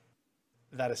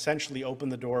essentially open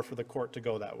the door for the court to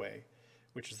go that way,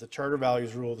 which is the Charter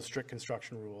Values Rule, the strict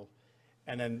construction rule,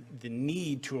 and then the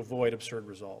need to avoid absurd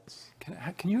results.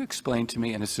 Can you explain to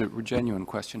me, and it's a genuine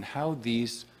question, how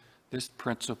this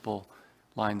principle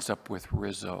lines up with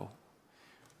Rizzo?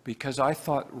 Because I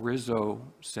thought Rizzo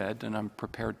said, and I'm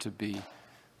prepared to be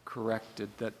corrected,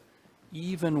 that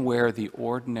even where the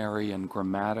ordinary and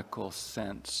grammatical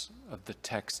sense of the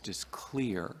text is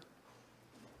clear,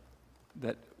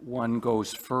 that one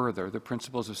goes further. The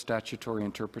principles of statutory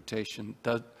interpretation,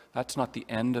 that's not the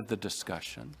end of the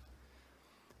discussion.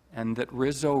 And that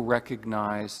Rizzo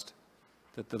recognized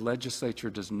that the legislature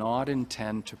does not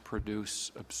intend to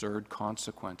produce absurd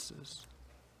consequences.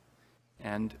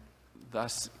 And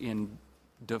thus, in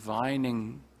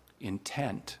divining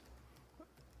intent,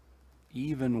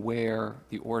 even where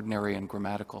the ordinary and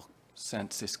grammatical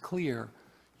sense is clear,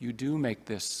 you do make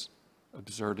this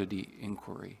absurdity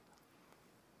inquiry.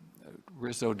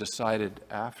 Rizzo decided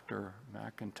after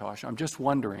McIntosh. I'm just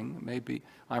wondering, maybe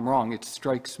I'm wrong, it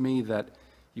strikes me that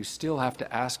you still have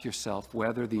to ask yourself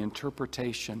whether the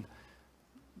interpretation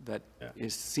that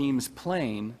seems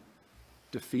plain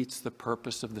defeats the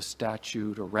purpose of the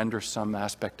statute or renders some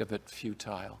aspect of it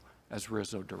futile, as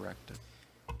Rizzo directed.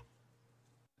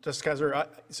 Justice Kaiser,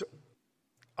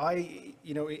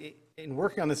 in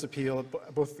working on this appeal,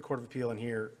 both the Court of Appeal and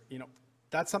here,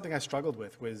 that's something I struggled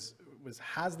with, was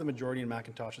has the majority in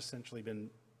McIntosh essentially been,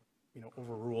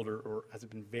 overruled or has it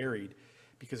been varied?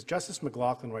 Because Justice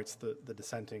McLaughlin writes the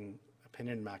dissenting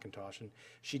opinion in McIntosh, and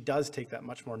she does take that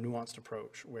much more nuanced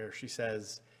approach where she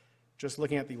says, just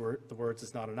looking at the words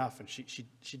is not enough, and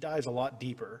she dives a lot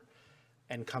deeper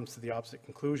and comes to the opposite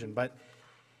conclusion. But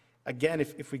again,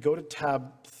 if we go to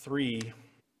tab 3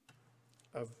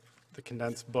 of the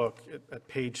condensed book at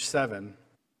page 7,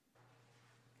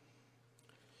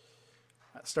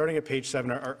 starting at page 7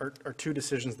 are two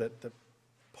decisions that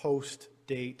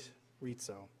post-date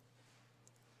Rizzo.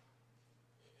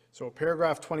 So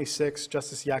paragraph 26,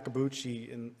 Justice Iacobucci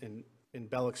in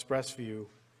Bell Express View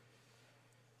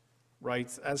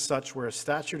writes, as such, where a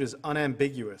statute is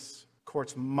unambiguous,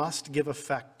 courts must give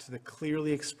effect to the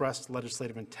clearly expressed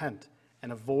legislative intent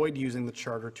and avoid using the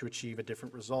charter to achieve a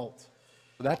different result.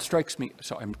 That strikes me,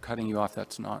 so I'm cutting you off,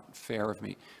 that's not fair of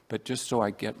me, but just so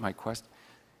I get my question,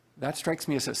 that strikes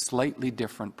me as a slightly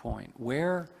different point.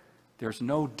 Where there's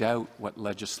no doubt what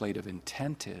legislative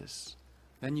intent is,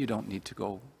 then you don't need to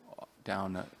go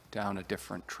down a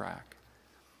different track.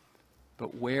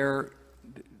 but where,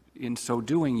 in so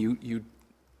doing,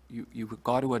 you've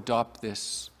got to adopt the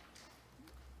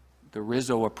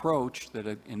Rizzo approach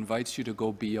that invites you to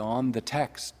go beyond the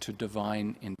text to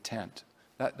divine intent.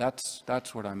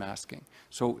 That's what I'm asking.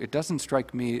 So it doesn't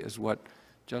strike me as what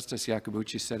Justice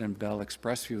Iacobucci said in Bell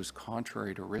Express View is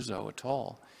contrary to Rizzo at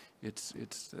all. It's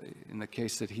in the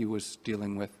case that he was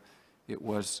dealing with, it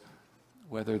was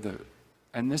whether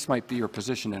and this might be your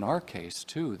position in our case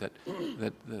too, that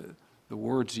the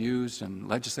words used and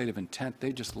legislative intent,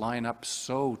 they just line up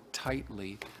so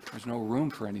tightly, there's no room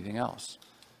for anything else.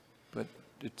 But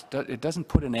it doesn't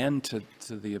put an end to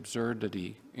the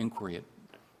absurdity inquiry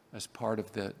as part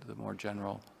of the more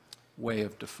general way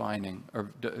of defining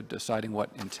or deciding what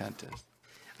intent is.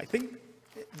 I think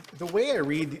the way I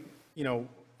read,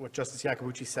 what Justice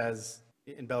Iacobucci says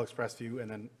in Bell Express View,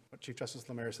 and then what Chief Justice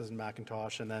Lemire says in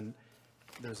McIntosh, and then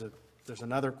there's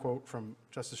another quote from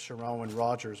Justice Sharon and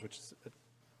Rogers, which is at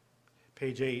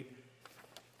page 8,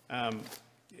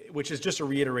 which is just a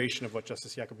reiteration of what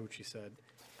Justice Iacobucci said.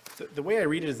 The way I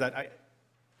read it is that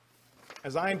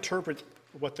as I interpret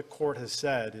what the court has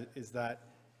said, is that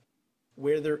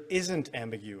where there isn't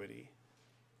ambiguity,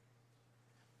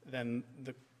 then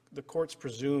the court's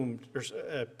presumed, or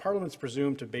Parliament's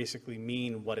presumed to basically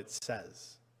mean what it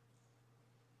says.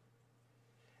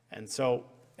 And so,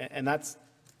 and that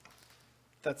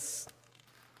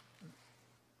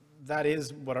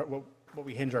is what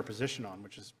we hinge our position on,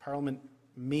 which is Parliament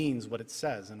means what it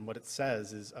says, and what it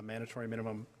says is a mandatory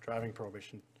minimum driving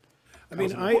prohibition. I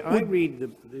mean, I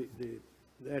read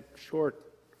that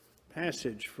short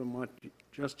passage from what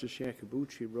Justice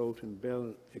Iacobucci wrote in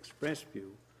Bell Express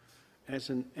View as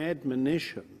an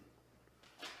admonition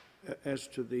as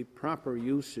to the proper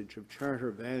usage of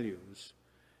charter values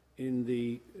in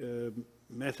the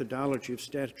methodology of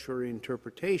statutory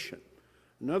interpretation.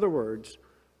 In other words,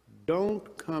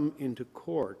 don't come into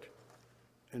court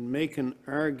and make an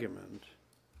argument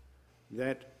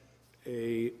that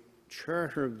a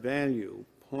charter value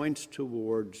points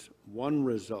towards one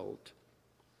result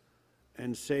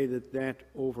and say that that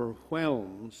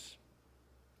overwhelms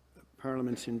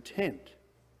Parliament's intent,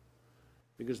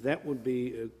 because that would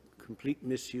be a complete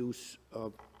misuse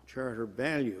of charter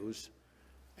values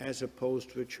as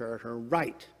opposed to a charter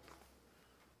right.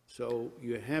 So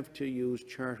you have to use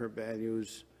charter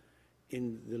values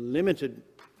in the limited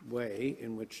way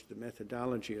in which the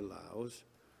methodology allows,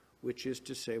 which is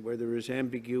to say where there is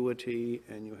ambiguity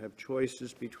and you have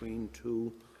choices between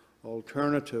two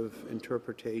alternative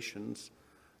interpretations,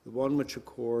 the one which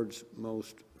accords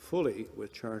most fully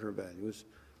with charter values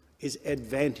is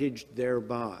advantaged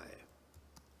thereby.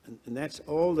 And that's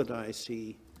all that I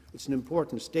see. It's an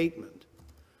important statement,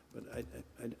 but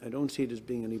I don't see it as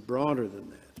being any broader than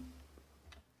that.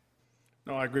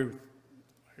 No, I agree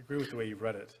with the way you've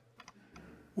read it.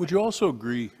 Would you also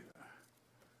agree,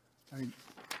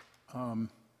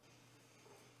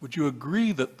 would you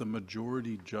agree that the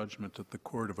majority judgment at the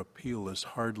Court of Appeal is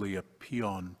hardly a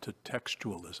paean to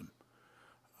textualism?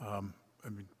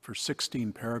 For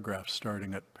 16 paragraphs,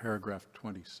 starting at paragraph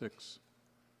 26,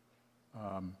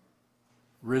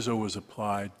 Rizzo was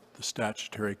applied, the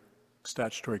statutory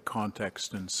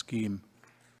context and scheme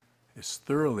is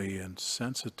thoroughly and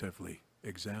sensitively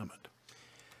examined.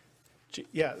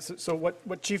 Yeah, so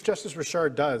what Chief Justice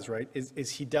Richard does, right,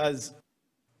 is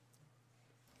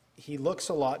he looks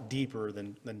a lot deeper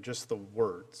than just the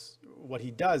words. What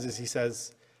he does is he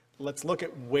says, let's look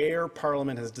at where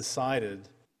Parliament has decided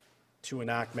to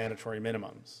enact mandatory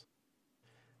minimums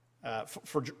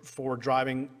for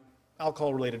driving,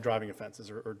 alcohol-related driving offenses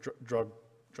or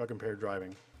drug-impaired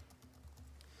driving.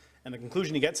 And the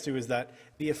conclusion he gets to is that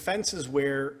the offenses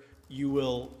where you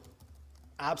will,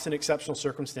 absent exceptional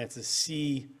circumstances,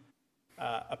 see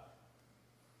a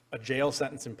jail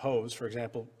sentence imposed, for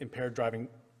example, impaired driving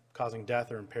causing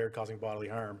death or impaired causing bodily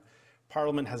harm,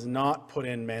 Parliament has not put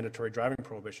in mandatory driving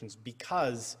prohibitions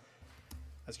because,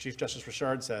 as Chief Justice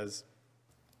Richard says,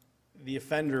 the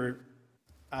offender,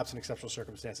 absent exceptional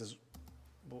circumstances,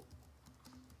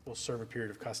 will serve a period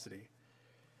of custody.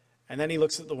 And then he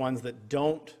looks at the ones that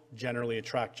don't generally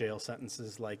attract jail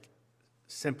sentences, like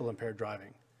simple impaired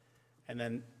driving. And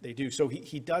then they do. So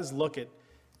he does look at,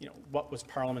 what was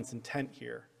Parliament's intent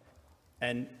here.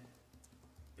 And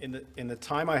in the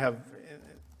time I have,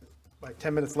 like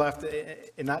 10 minutes left,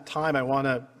 in that time I want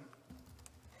to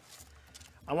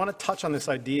touch on this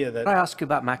idea that... Can I ask you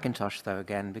about McIntosh, though,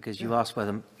 again, because you asked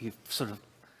whether you've sort of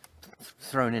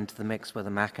thrown into the mix whether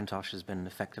McIntosh has been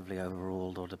effectively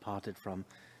overruled or departed from.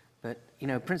 But,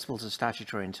 principles of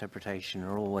statutory interpretation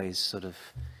are always sort of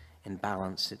in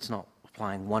balance. It's not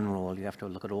applying one rule. You have to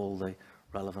look at all the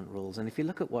relevant rules. And if you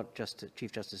look at what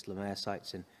Chief Justice Lemaire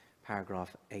cites in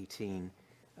paragraph 18,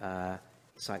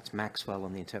 cites Maxwell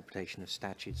on the interpretation of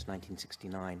statutes,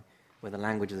 1969, where the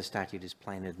language of the statute is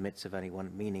plain and admits of only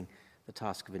one meaning, the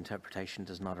task of interpretation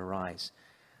does not arise.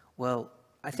 Well,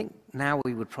 I think now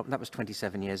we would that was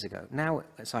 27 years ago. Now,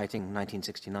 citing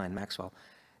 1969, Maxwell,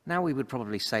 now we would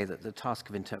probably say that the task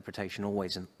of interpretation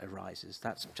always arises.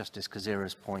 That's Justice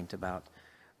Kazira's point about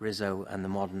Rizzo and the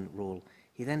modern rule.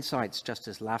 He then cites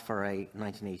Justice Laforet,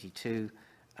 1982,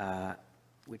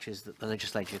 which is that the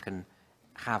legislature can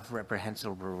have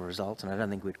reprehensible results, and I don't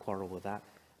think we'd quarrel with that.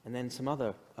 And then some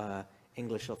other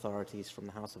English authorities from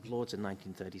the House of Lords in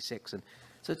 1936. And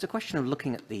so it's a question of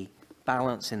looking at the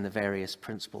balance in the various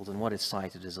principles and what is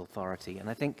cited as authority. And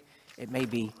I think it may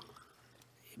be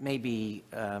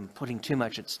putting too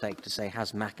much at stake to say,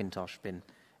 has McIntosh been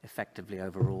effectively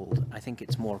overruled? I think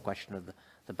it's more a question of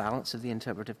the balance of the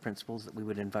interpretive principles that we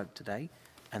would invoke today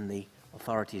and the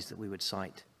authorities that we would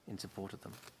cite in support of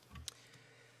them.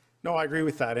 No, I agree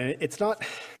with that. And it's not,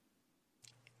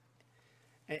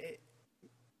 and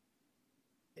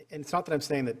it's not that I'm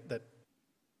saying that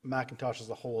McIntosh as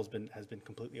a whole has been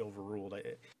completely overruled.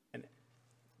 And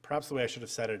perhaps the way I should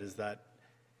have said it is that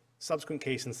subsequent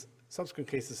cases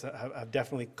have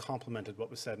definitely complemented what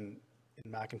was said in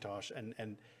McIntosh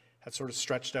and have sort of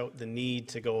stretched out the need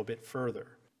to go a bit further.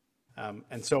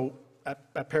 And so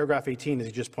at paragraph 18, as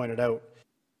you just pointed out,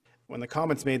 when the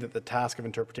comment's made that the task of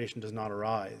interpretation does not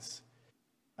arise,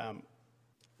 I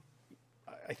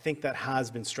think that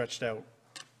has been stretched out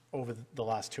over the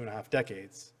last 2.5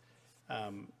 decades,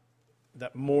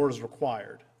 that more is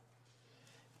required.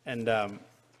 And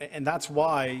that's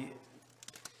why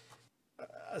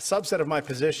a subset of my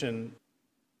position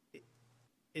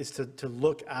is to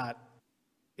look at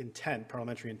intent,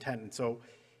 parliamentary intent. And so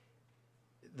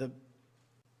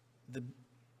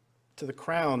to the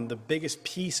Crown, the biggest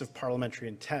piece of parliamentary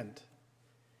intent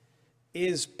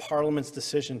is Parliament's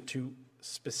decision to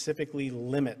specifically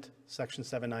limit Section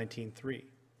 719(3).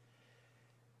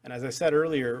 And as I said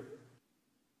earlier,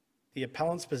 the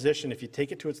appellant's position, if you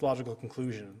take it to its logical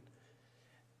conclusion,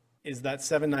 is that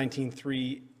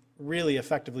 719(3) really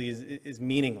effectively is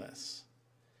meaningless.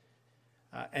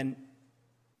 And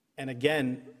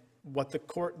again, what the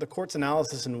court's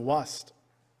analysis in Wust,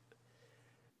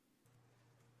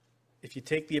 if you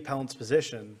take the appellant's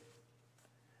position,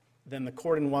 then the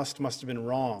court in Wust must have been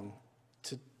wrong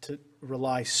to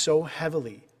rely so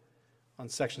heavily on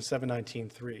Section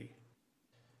 719(3).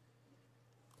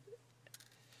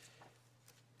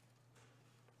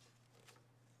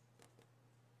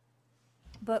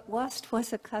 But Wust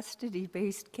was a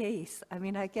custody-based case. I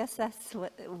mean, I guess that's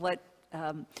what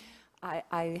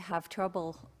I have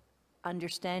trouble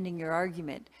understanding your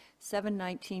argument.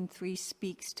 719(3)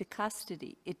 speaks to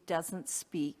custody. It doesn't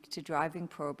speak to driving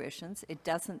prohibitions. It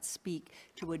doesn't speak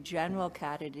to a general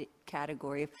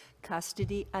category of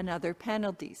custody and other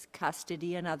penalties,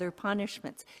 custody and other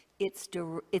punishments. It's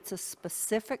a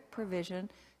specific provision,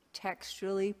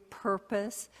 textually,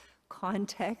 purpose,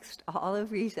 context, all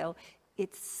of Rizzo.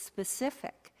 It's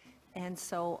specific. And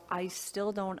so I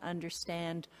still don't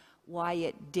understand why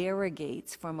it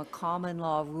derogates from a common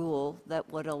law rule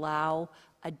that would allow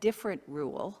a different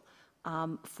rule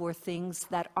for things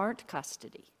that aren't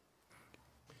custody.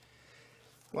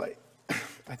 Well,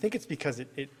 I think it's because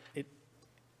it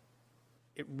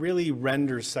really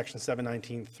renders Section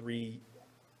 719(3)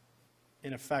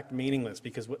 in effect meaningless,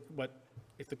 because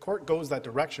if the court goes that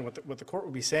direction, what the court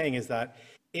would be saying is that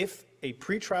if a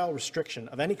pretrial restriction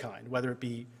of any kind, whether it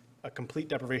be a complete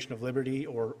deprivation of liberty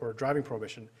or a driving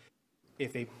prohibition,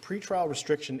 if a pretrial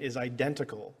restriction is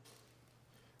identical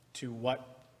to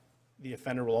what the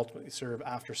offender will ultimately serve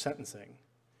after sentencing,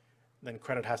 then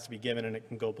credit has to be given and it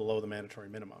can go below the mandatory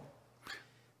minimum.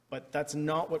 But that's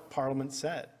not what Parliament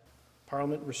said.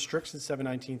 Parliament restricts the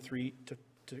 719(3) to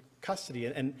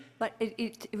custody. But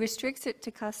it restricts it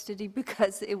to custody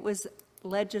because it was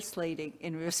legislating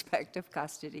in respect of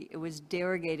custody. It was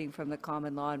derogating from the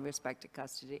common law in respect to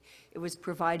custody. It was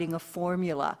providing a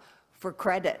formula for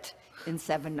credit in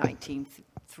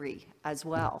 719(3) as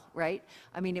well, right?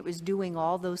 I mean, it was doing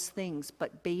all those things,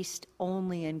 but based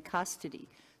only in custody.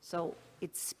 So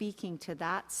it's speaking to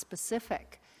that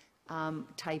specific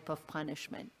type of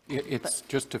punishment. It's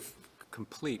just to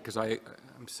complete, because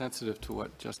I'm sensitive to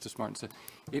what Justice Martin said.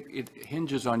 It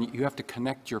hinges on, you have to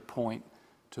connect your point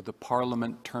to the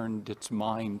Parliament turned its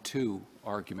mind to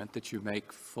argument that you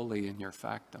make fully in your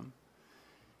factum.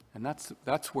 And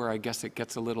that's where I guess it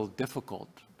gets a little difficult,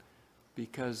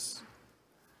 because,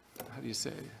 how do you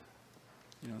say,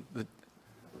 you know,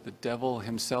 the devil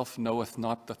himself knoweth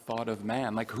not the thought of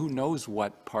man. Like, who knows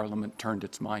what Parliament turned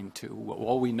its mind to?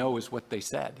 All we know is what they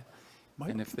said.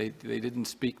 And if they didn't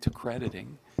speak to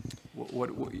crediting,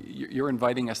 you're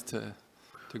inviting us to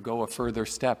go a further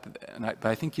step. And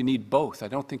I think you need both. I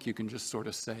don't think you can just sort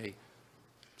of say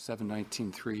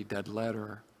 719.3 dead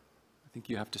letter. I think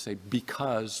you have to say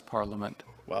because Parliament.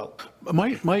 Well,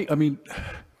 I mean,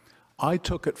 I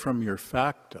took it from your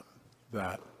factum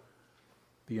that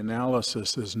the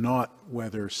analysis is not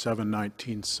whether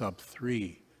 719 sub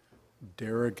 3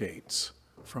 derogates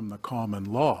from the common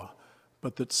law,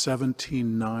 but that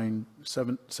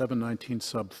 719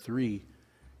 sub 3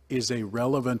 is a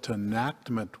relevant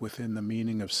enactment within the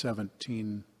meaning of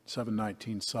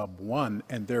 719 sub 1,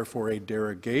 and therefore a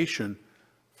derogation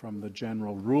from the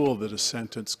general rule that a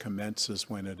sentence commences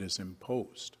when it is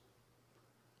imposed.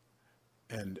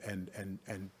 And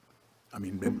I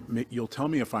mean, you'll tell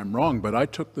me if I'm wrong, but I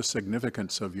took the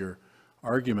significance of your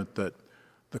argument that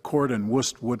the court in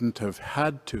Worcester wouldn't have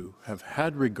had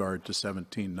regard to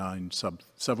 719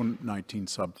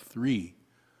 sub 3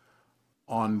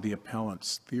 on the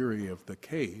appellant's theory of the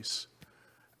case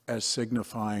as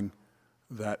signifying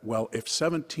that, well, if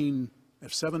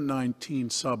 719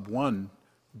 sub 1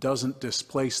 doesn't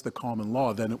displace the common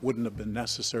law, then it wouldn't have been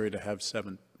necessary to have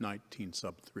 719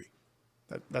 sub 3.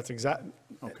 That's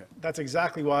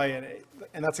exactly why,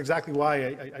 and that's exactly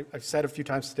why I've said a few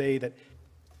times today that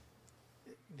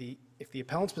if the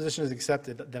appellant's position is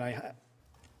accepted, then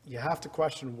you have to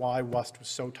question why Wust was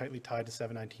so tightly tied to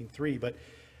 719.3. But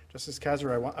Justice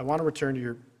Kasser, I want to return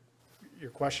to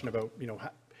your question about, you know,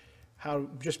 how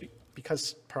just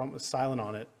because Parliament was silent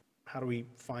on it, how do we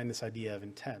find this idea of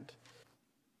intent?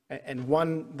 And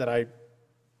one that I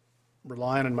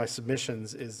rely on in my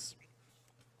submissions is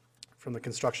from the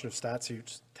construction of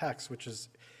statutes text, which is,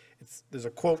 there's a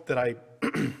quote that I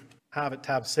have at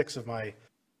tab 6 of my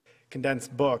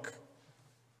condensed book,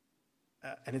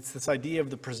 and it's this idea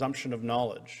of the presumption of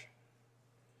knowledge,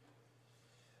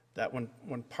 that when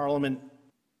Parliament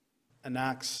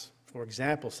enacts, for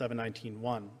example,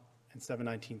 719.1 and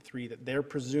 719.3, that they're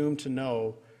presumed to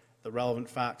know the relevant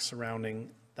facts surrounding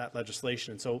that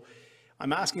legislation. And so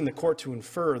I'm asking the court to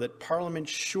infer that Parliament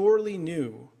surely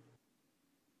knew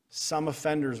some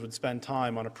offenders would spend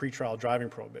time on a pretrial driving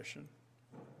prohibition.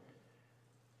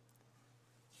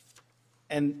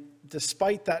 And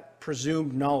despite that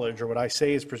presumed knowledge, or what I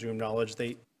say is presumed knowledge,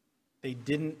 they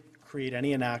didn't create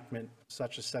any enactment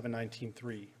such as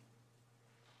 719.3.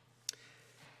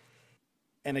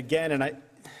 And again,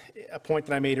 a point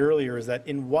that I made earlier is that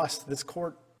in Wust, this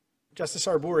court, Justice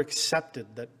Arbour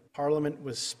accepted that Parliament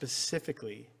was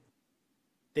specifically,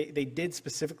 they did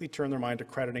specifically turn their mind to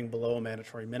crediting below a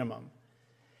mandatory minimum.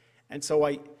 And so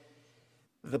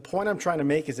the point I'm trying to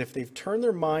make is if they've turned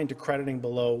their mind to crediting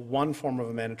below one form of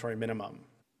a mandatory minimum,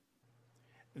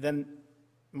 then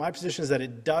my position is that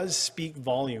it does speak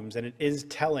volumes, and it is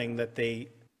telling that they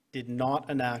did not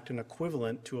enact an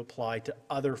equivalent to apply to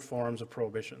other forms of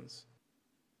prohibitions.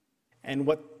 And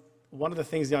one of the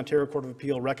things the Ontario Court of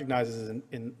Appeal recognizes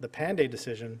in the Panday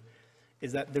decision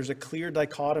is that there's a clear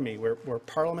dichotomy where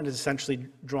Parliament has essentially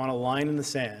drawn a line in the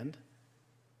sand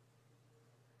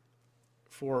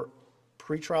for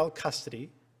pretrial custody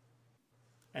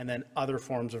and then other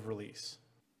forms of release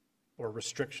or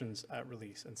restrictions at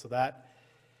release. And so that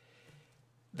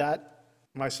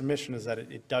my submission is that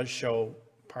it does show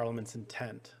Parliament's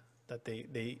intent, that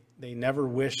they never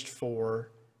wished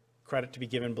for credit to be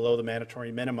given below the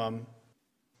mandatory minimum.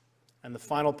 And the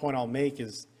final point I'll make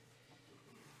is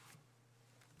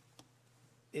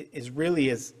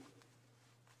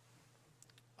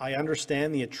I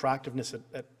understand the attractiveness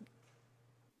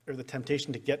or the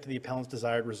temptation to get to the appellant's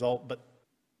desired result, but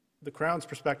the Crown's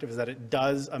perspective is that it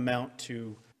does amount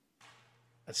to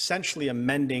essentially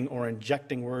amending or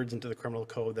injecting words into the criminal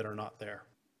code that are not there.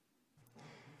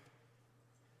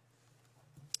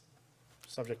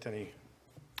 Subject to any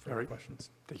further questions.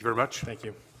 Thank you very much. Thank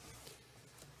you.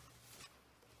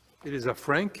 It is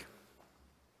Frank.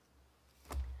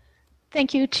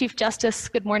 Thank you, Chief Justice.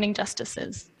 Good morning,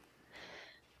 Justices.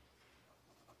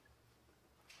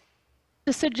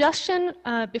 The suggestion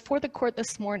before the court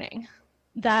this morning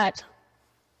that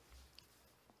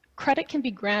credit can be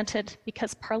granted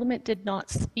because Parliament did not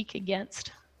speak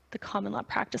against the common law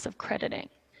practice of crediting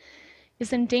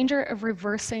is in danger of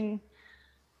reversing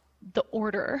the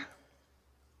order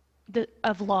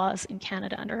of laws in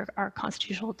Canada under our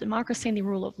constitutional democracy and the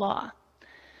rule of law.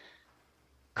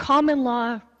 Common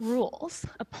law rules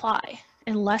apply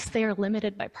unless they are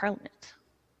limited by Parliament.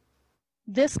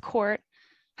 This court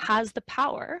has the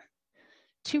power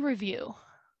to review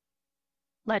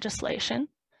legislation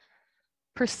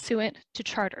pursuant to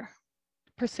charter,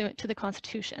 pursuant to the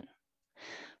Constitution.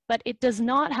 But it does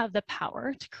not have the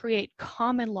power to create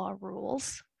common law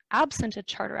rules absent a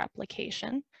charter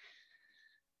application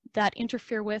that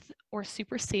interfere with or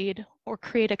supersede or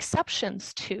create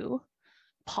exceptions to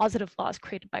positive laws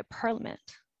created by Parliament.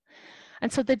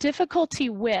 And so the difficulty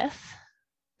with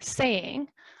saying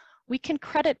we can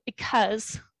credit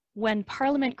because when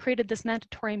Parliament created this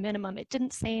mandatory minimum, it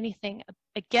didn't say anything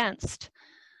against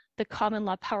the common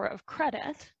law power of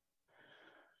credit,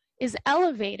 is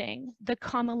elevating the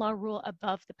common law rule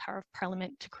above the power of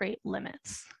Parliament to create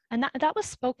limits. And that was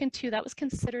spoken to, that was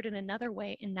considered in another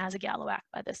way in Nazigalowak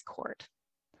by this court.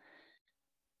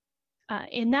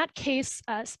 In that case,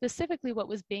 specifically what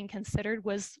was being considered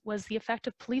was the effect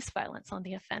of police violence on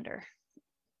the offender.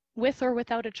 With or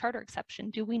without a charter exception,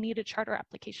 do we need a charter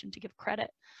application to give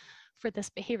credit for this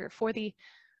behavior? For the,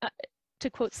 to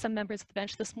quote some members of the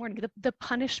bench this morning, the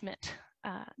punishment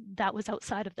that was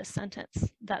outside of the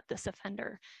sentence that this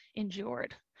offender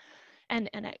endured. And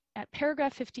at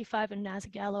paragraph 55 in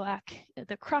Nazigalowak,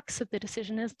 the crux of the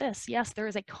decision is this: yes, there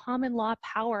is a common law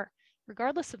power,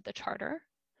 regardless of the charter,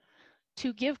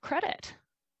 to give credit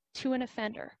to an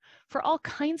offender for all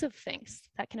kinds of things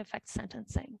that can affect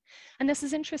sentencing. And this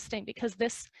is interesting because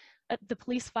this, the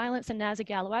police violence in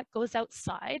Nazigalowak goes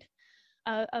outside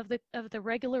of the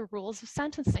regular rules of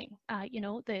sentencing. You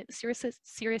know, the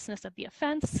seriousness of the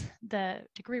offense, the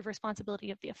degree of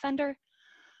responsibility of the offender.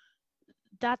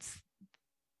 That's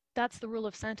the rule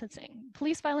of sentencing.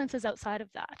 Police violence is outside of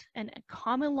that, and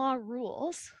common law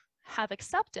rules have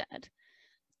accepted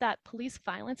that police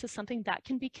violence is something that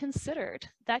can be considered,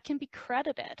 that can be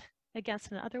credited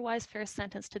against an otherwise fair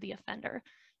sentence to the offender,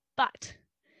 but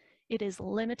it is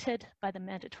limited by the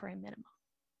mandatory minimum.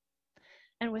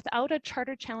 And without a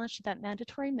charter challenge to that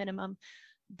mandatory minimum,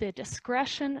 the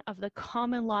discretion of the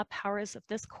common law powers of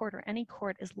this court or any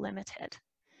court is limited.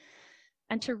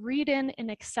 And to read in an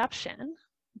exception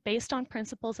based on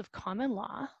principles of common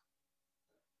law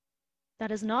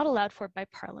that is not allowed for by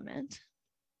Parliament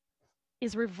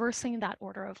is reversing that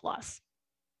order of laws.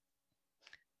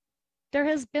 There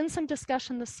has been some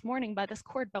discussion this morning by this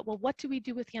court about, well, what do we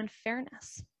do with the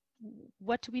unfairness?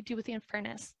 What do we do with the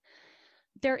unfairness?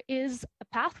 There is a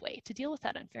pathway to deal with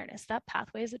that unfairness. That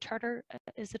pathway is a charter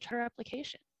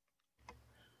application.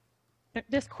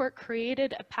 This court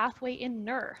created a pathway in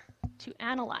NER to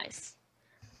analyze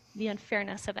the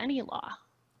unfairness of any law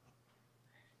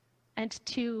and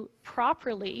to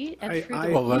properly and through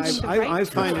I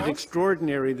find it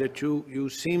extraordinary that you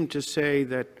seem to say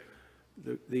that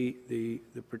the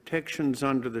protections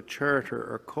under the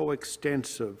Charter are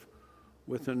coextensive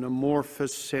with an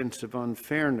amorphous sense of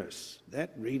unfairness.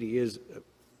 That really is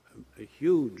a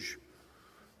huge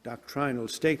doctrinal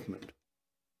statement.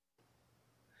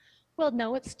 Well,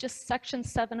 no, it's just Section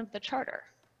 7 of the Charter.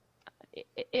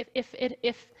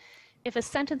 If a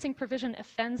sentencing provision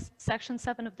offends Section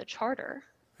 7 of the Charter,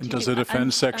 and does it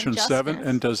offend Section 7?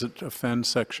 And does it offend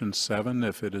Section 7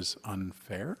 if it is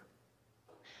unfair?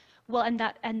 Well, and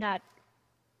that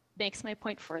makes my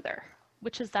point further,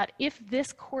 which is that if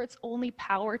this court's only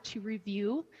power to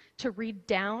review, to read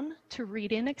down, to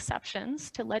read in exceptions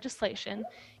to legislation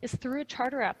is through a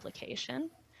charter application,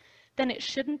 then it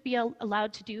shouldn't be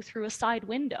allowed to do through a side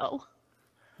window.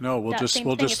 No, we'll just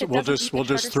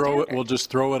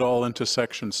throw it all into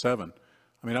Section 7.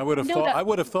 I mean, I would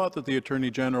have thought that the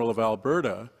Attorney General of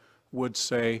Alberta would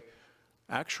say,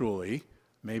 actually,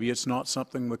 maybe it's not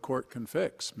something the court can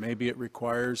fix. Maybe it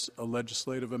requires a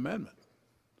legislative amendment.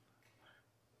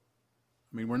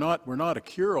 I mean, we're not a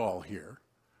cure-all here.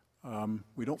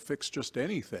 We don't fix just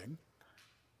anything.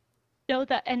 No,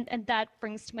 and that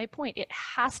brings to my point. It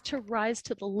has to rise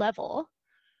to the level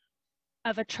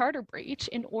of a charter breach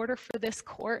in order for this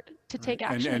court to take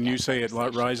action. And you say it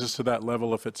rises to that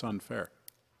level if it's unfair.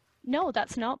 No,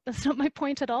 that's not my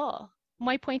point at all.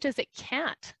 My point is it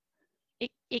can't.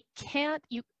 It can't.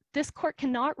 This court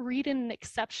cannot read in an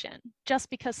exception just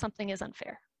because something is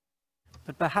unfair.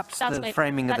 But perhaps the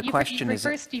framing of the question is...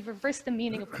 You've reversed the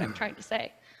meaning of what I'm trying to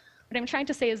say. What I'm trying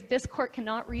to say is this court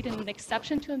cannot read in an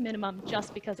exception to a minimum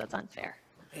just because it's unfair.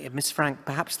 Ms. Frank,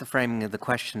 perhaps the framing of the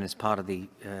question is part of the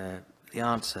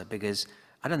answer, because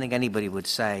I don't think anybody would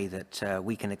say that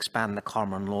we can expand the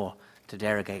common law to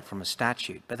derogate from a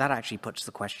statute, but that actually puts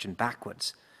the question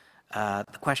backwards. The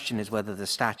question is whether the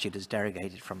statute is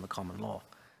derogated from the common law.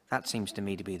 That seems to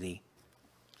me to be the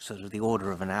sort of the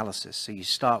order of analysis. So you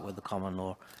start with the common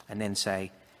law and then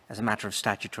say, as a matter of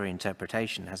statutory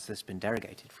interpretation, has this been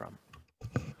derogated from?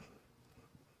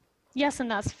 Yes, and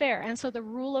that's fair. And so the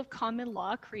rule of common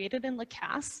law created in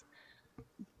Lacasse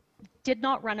did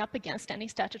not run up against any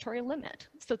statutory limit.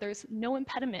 So there's no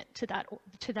impediment to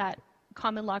that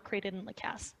common law created in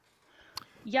Lacasse.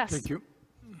 Yes, Thank you.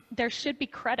 there should be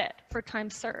credit for time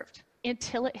served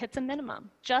until it hits a minimum.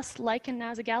 Just like in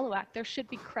Nazagalluaq, there should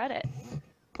be credit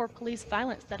for police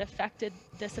violence that affected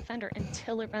this offender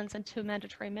until it runs into a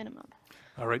mandatory minimum.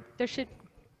 All right. There should.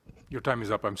 Your time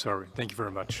is up. I'm sorry. Thank you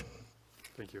very much.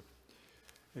 Thank you.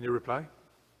 Any reply?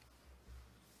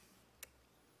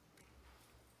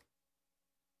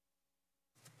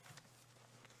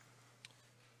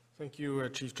 Thank you,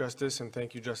 Chief Justice, and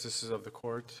thank you, Justices of the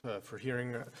Court, for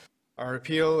hearing our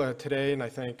appeal today, and I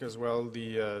thank as well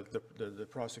the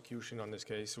prosecution on this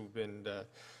case, who've been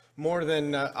more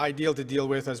than ideal to deal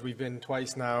with, as we've been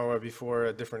twice now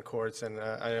before different courts, and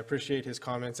I appreciate his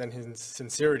comments and his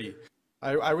sincerity.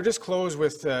 I would just close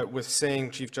with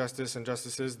saying, Chief Justice and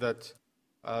Justices, that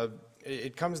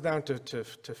it comes down to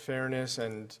fairness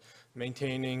and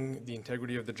maintaining the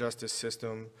integrity of the justice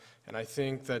system, and I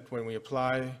think that when we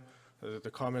apply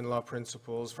the common law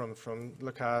principles from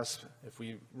Lacasse, if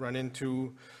we run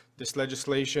into this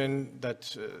legislation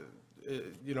that,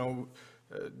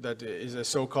 that is a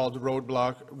so-called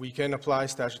roadblock, we can apply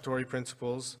statutory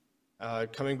principles.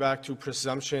 Coming back to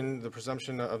presumption, the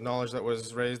presumption of knowledge that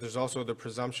was raised, there's also the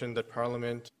presumption that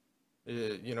Parliament,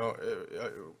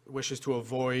 wishes to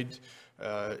avoid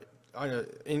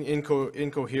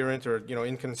incoherent or,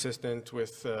 inconsistent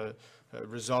with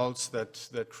results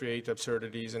that create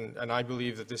absurdities, and I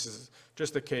believe that this is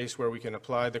just a case where we can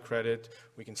apply the credit,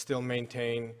 we can still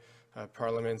maintain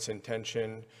Parliament's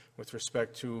intention with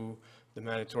respect to the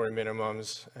mandatory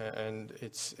minimums, and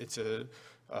it's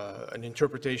an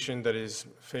interpretation that is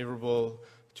favorable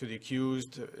to the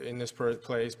accused in this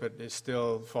place, but is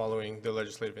still following the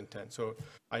legislative intent. So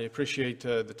I appreciate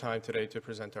the time today to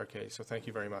present our case. So thank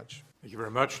you very much. Thank you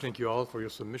very much. Thank you all for your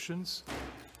submissions.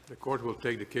 The court will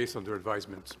take the case under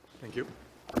advisement. Thank you.